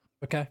that.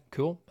 Okay,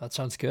 cool. That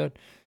sounds good.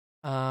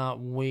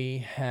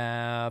 We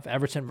have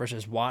Everton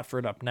versus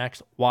Watford up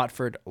next.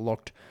 Watford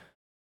looked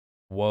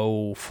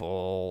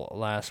woeful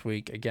last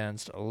week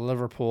against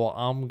Liverpool.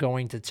 I'm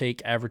going to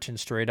take Everton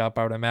straight up.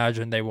 I would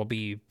imagine they will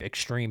be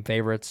extreme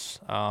favorites,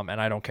 and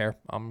I don't care.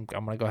 I'm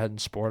going to go ahead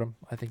and support them.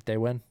 I think they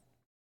win.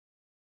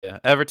 Yeah,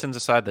 Everton's a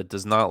side that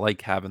does not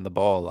like having the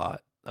ball a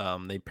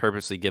lot. They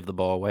purposely give the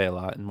ball away a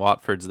lot, and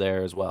Watford's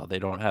there as well. They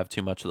don't have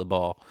too much of the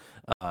ball,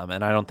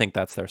 and I don't think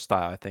that's their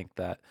style. I think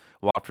that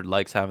Watford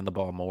likes having the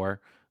ball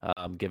more,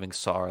 giving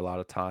Sarr a lot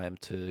of time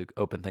to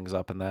open things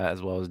up in that,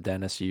 as well as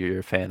Dennis. You're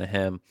a fan of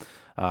him.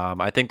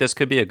 I think this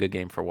could be a good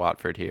game for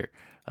Watford here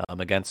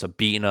against a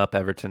beaten up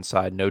Everton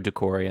side. No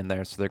Decore in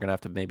there, so they're gonna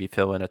have to maybe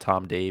fill in a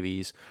Tom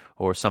Davies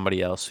or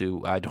somebody else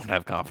who I don't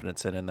have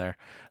confidence in there.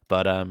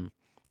 But I'm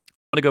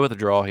gonna go with a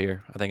draw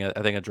here. I think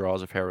a draw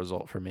is a fair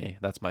result for me.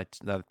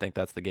 I think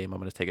that's the game I'm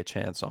gonna take a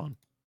chance on.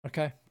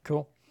 Okay,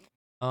 cool.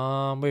 We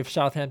have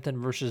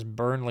Southampton versus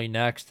Burnley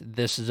next.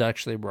 This is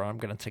actually where I'm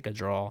going to take a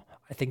draw.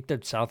 I think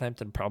that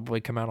Southampton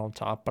probably come out on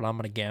top, but I'm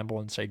going to gamble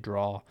and say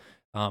draw.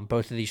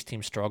 Both of these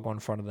teams struggle in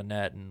front of the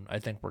net, and I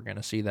think we're going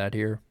to see that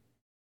here.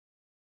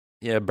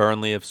 Yeah,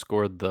 Burnley have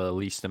scored the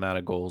least amount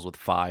of goals with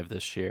 5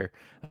 this year.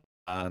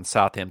 And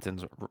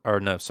Southampton's, or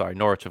no, sorry,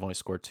 Norwich have only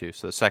scored 2,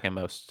 so the second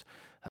most.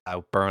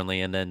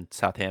 Burnley, and then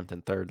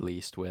Southampton third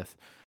least with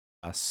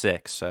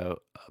 6.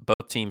 So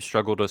both teams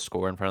struggle to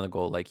score in front of the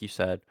goal, like you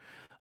said.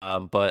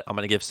 But I'm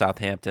going to give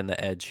Southampton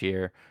the edge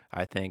here.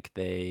 I think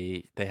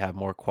they have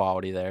more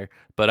quality there,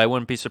 but I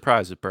wouldn't be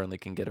surprised if Burnley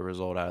can get a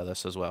result out of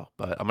this as well.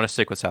 But I'm going to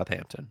stick with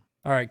Southampton.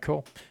 All right,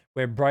 cool.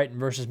 We have Brighton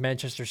versus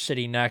Manchester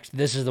City next.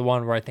 This is the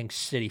one where I think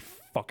City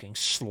fucking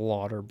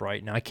slaughter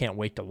Brighton. I can't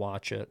wait to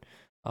watch it.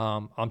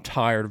 I'm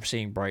tired of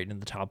seeing Brighton in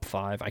the top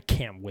 5. I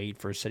can't wait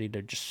for City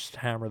to just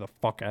hammer the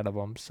fuck out of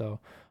them. So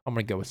I'm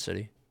gonna go with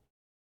City.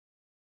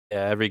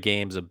 Yeah, every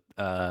game's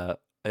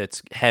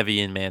it's heavy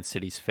in Man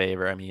City's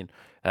favor. I mean,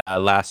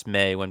 last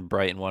May when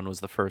Brighton won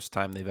was the first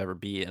time they've ever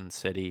beaten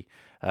City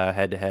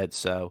head to head.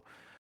 So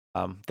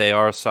they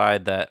are a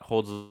side that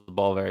holds the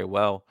ball very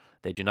well.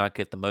 They do not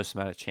get the most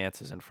amount of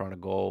chances in front of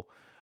goal,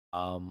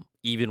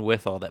 even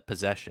with all that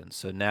possession.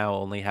 So now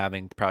only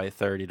having probably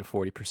 30 to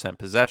 40%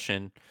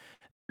 possession,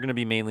 you're going to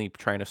be mainly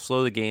trying to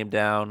slow the game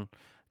down,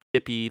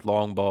 chippy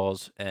long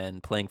balls,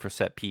 and playing for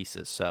set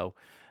pieces. So,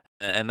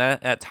 and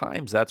that at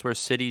times that's where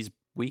City's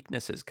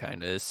weakness is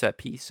kind of is set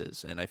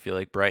pieces. And I feel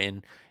like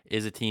Brighton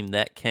is a team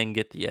that can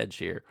get the edge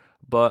here.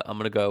 but I'm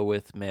gonna go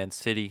with Man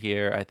City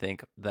here. I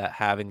think that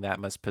having that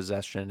much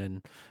possession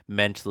and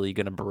mentally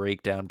gonna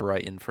break down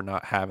Brighton for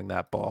not having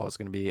that ball is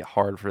gonna be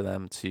hard for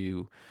them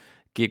to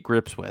get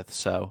grips with.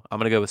 So I'm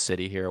gonna go with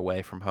City here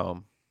away from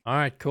home. All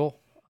right, cool.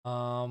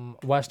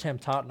 West Ham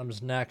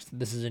Tottenham's next.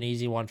 This is an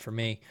easy one for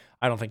me.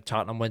 I don't think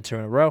Tottenham win two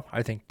in a row.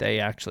 I think they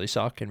actually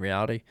suck in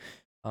reality.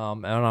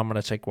 And I'm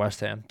going to take West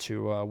Ham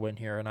to win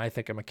here, and I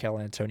think a Mikel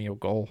Antonio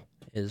goal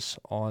is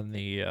on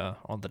the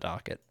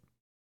docket.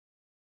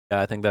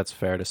 Yeah, I think that's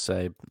fair to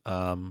say.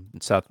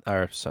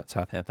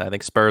 Southampton. I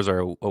think Spurs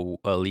are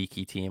a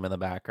leaky team in the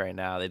back right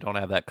now. They don't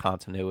have that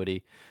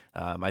continuity.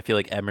 I feel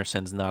like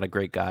Emerson's not a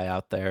great guy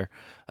out there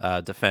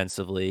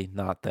defensively,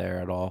 not there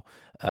at all.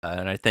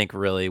 And I think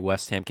really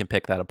West Ham can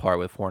pick that apart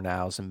with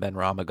Fornals and Ben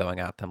Rama going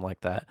at them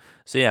like that.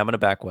 So yeah, I'm gonna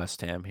back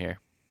West Ham here.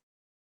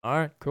 All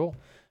right, cool.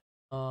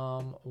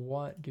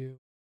 What do?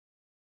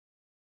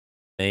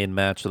 Main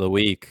match of the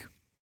week.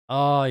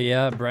 Oh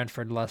yeah,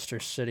 Brentford Leicester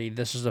City.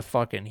 This is a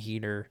fucking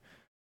heater.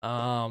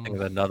 Think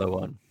of another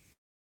one.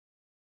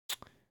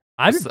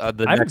 I haven't,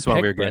 The I haven't next one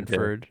we were picked getting to.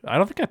 Brentford. I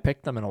don't think I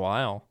picked them in a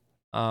while.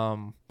 So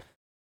I'm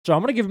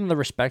gonna give them the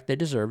respect they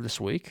deserve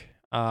this week.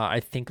 I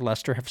think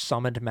Leicester have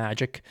summoned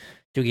magic.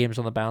 2 games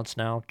on the bounce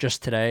now.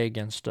 Just today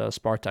against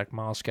Spartak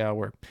Moscow,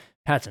 where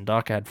Patson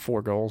Daka had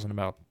 4 goals in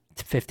about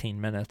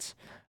 15 minutes.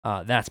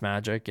 That's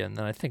magic, and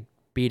then I think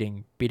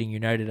beating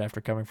United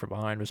after coming from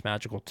behind was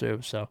magical too.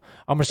 So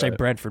I'm gonna say Right.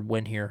 Brentford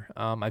win here.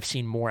 I've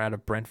seen more out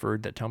of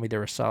Brentford that tell me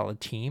they're a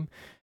solid team,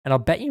 and I'll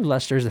bet you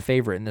Leicester is the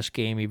favorite in this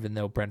game, even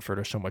though Brentford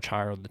are so much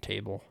higher on the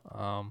table.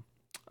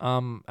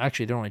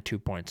 Actually, they're only 2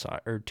 points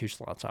high, or 2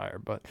 slots higher,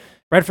 but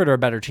Brentford are a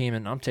better team,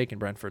 and I'm taking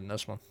Brentford in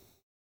this one.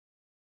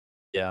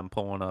 Yeah, I'm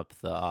pulling up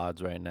the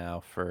odds right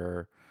now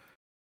for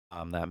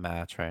that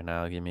match right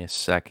now. Give me a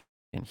second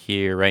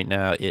here. Right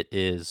now, it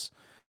is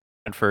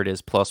Brentford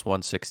is plus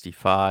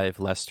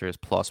 165, Leicester is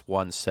plus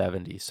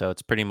 170. So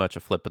it's pretty much a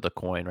flip of the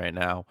coin right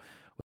now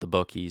with the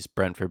bookies,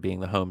 Brentford being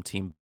the home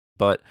team.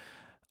 But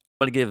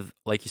I'm going to give,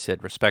 like you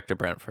said, respect to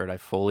Brentford. I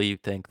fully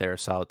think they're a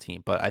solid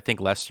team. But I think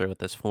Leicester, with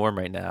this form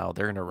right now,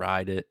 they're going to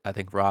ride it. I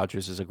think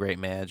Rodgers is a great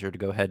manager to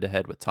go head to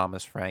head with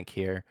Thomas Frank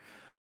here.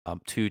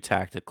 Two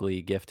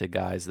tactically gifted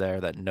guys there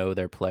that know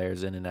their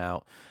players in and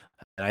out.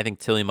 And I think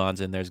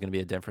Tillemans in there is going to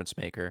be a difference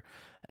maker.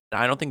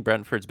 And I don't think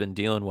Brentford's been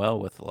dealing well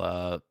with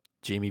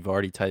Jamie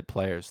Vardy type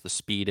players, the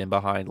speed in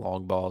behind,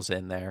 long balls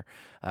in there.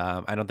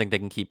 I don't think they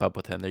can keep up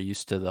with him. They're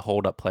used to the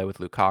hold up play with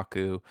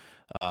Lukaku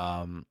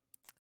um,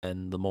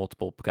 and the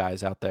multiple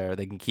guys out there.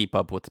 They can keep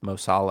up with Mo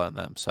Salah and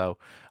them. So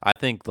I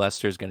think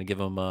Leicester's going to give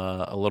them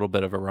a little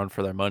bit of a run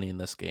for their money in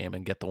this game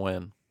and get the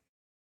win.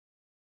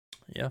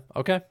 Yeah.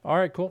 Okay. All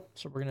right. Cool.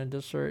 So we're gonna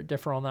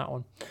differ on that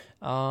one.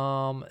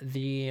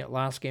 The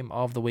last game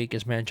of the week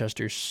is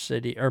Manchester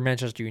City or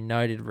Manchester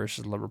United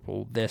versus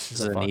Liverpool. This is This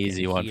is a an fucking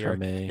easy one for heater.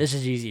 me. This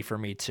is easy for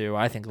me too.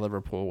 I think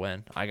Liverpool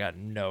win. I got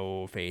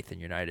no faith in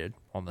United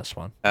on this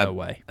one. No Ab-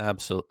 way.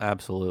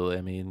 Absolutely.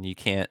 I mean, you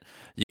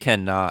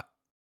cannot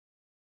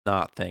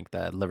not think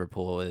that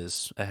Liverpool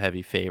is a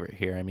heavy favorite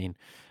here. I mean,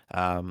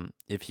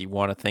 if you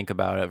want to think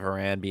about it,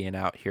 Varane being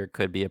out here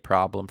could be a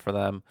problem for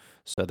them.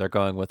 So they're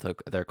going with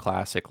their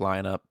classic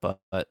lineup. But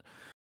I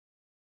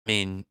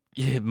mean,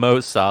 Mo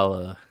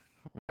Salah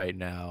right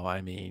now,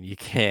 I mean, you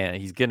can't.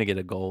 He's going to get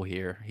a goal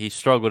here. He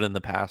struggled in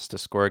the past to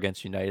score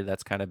against United.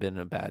 That's kind of been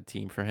a bad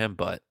team for him.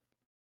 But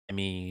I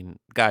mean,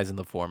 guy's in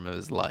the form of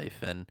his life.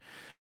 And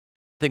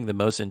I think the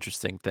most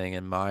interesting thing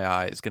in my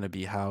eye is going to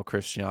be how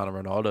Cristiano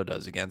Ronaldo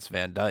does against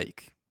Van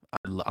Dijk.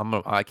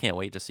 I can't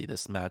wait to see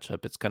this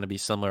matchup. It's going to be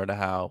similar to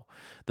how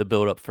the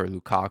build-up for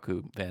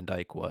Lukaku Van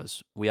Dijk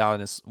was. We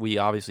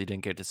obviously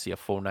didn't get to see a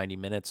full 90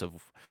 minutes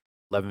of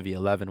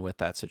 11v11 with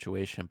that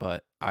situation,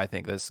 but I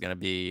think this is going to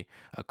be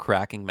a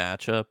cracking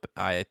matchup.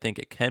 I think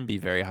it can be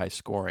very high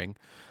scoring,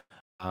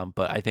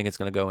 but I think it's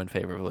going to go in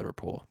favor of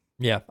Liverpool.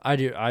 Yeah, I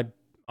do. I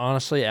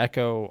honestly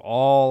echo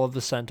all of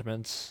the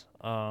sentiments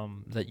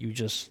that you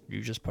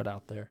just put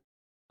out there.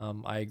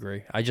 I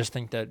agree. I just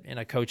think that in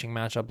a coaching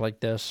matchup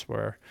like this,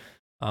 where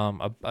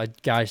a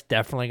guy's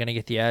definitely going to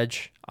get the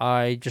edge,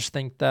 I just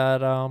think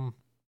that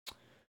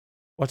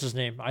what's his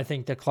name? I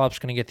think the club's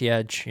going to get the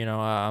edge.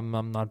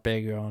 I'm not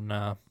big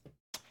on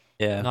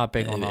Yeah, not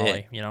big on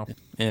Ollie. yeah,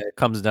 it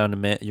comes down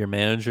to your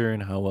manager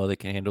and how well they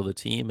can handle the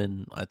team.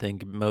 And I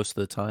think most of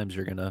the times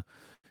you're gonna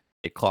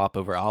get Klopp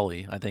over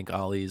Ali. I think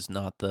Ali is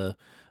not a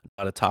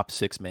top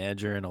six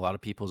manager in a lot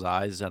of people's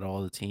eyes at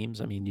all the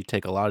teams. I mean, you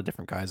take a lot of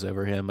different guys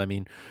over him. I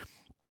mean,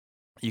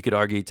 you could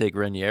argue you take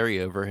Ranieri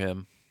over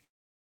him.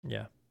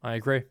 Yeah, I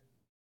agree.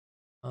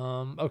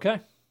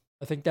 Okay,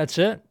 I think that's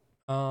it.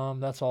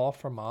 That's all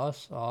from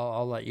us.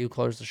 I'll let you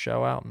close the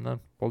show out, and then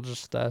we'll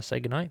just say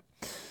goodnight.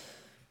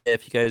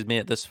 If you guys made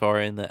it this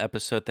far in the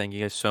episode, thank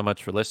you guys so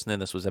much for listening.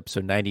 This was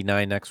episode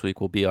 99. Next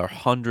week will be our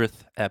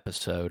 100th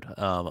episode.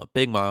 A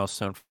big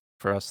milestone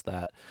for us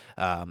that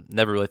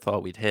never really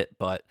thought we'd hit,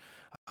 but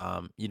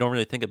You don't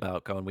really think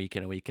about going week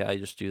in and week out. You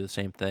just do the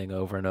same thing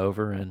over and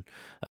over. And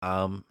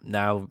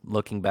now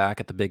looking back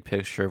at the big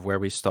picture of where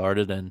we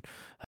started and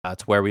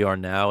to where we are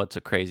now, it's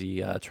a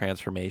crazy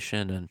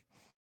transformation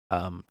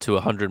and to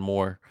 100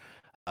 more.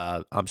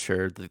 I'm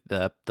sure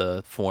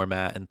the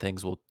format and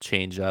things will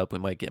change up. We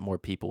might get more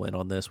people in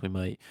on this. We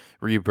might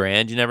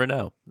rebrand. You never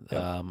know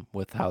Yep.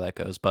 with how that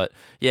goes. But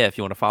yeah, if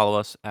you want to follow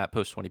us at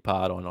Post 20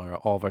 Pod on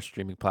all of our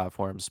streaming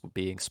platforms,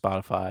 being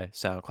Spotify,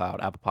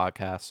 SoundCloud, Apple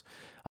Podcasts,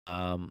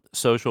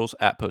 socials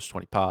at Post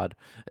 20 Pod.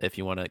 If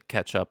you want to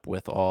catch up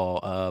with all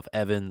of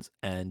Evan's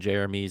and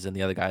Jeremy's and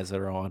the other guys that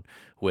are on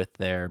with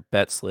their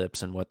bet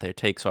slips and what their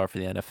takes are for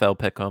the NFL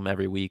pick'em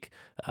every week,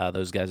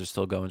 those guys are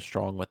still going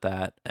strong with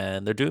that,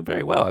 and they're doing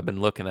very well. I've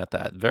been looking at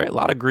that. A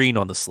lot of green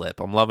on the slip.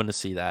 I'm loving to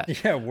see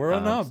that. Yeah, we're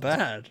Um, not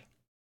bad.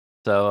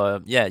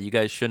 so yeah, you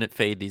guys shouldn't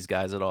fade these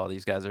guys at all.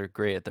 These guys are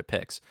great at their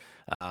picks.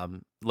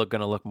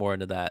 Gonna look more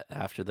into that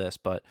after this,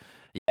 but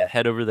yeah,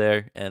 head over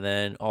there, and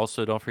then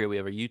also don't forget we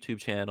have our YouTube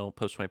channel,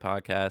 Post 20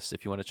 Podcast.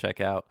 If you want to check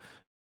out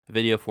the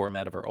video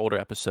format of our older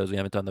episodes, we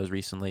haven't done those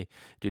recently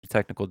due to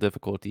technical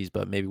difficulties,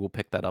 but maybe we'll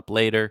pick that up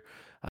later.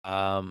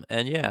 And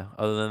yeah,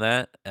 other than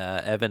that,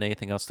 Evan,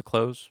 anything else to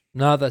close?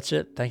 No, that's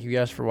it. Thank you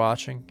guys for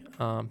watching.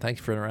 Thank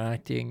you for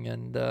interacting,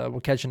 and we'll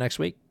catch you next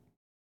week.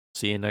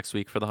 See you next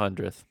week for the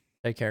 100th.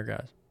 Take care,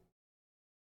 guys.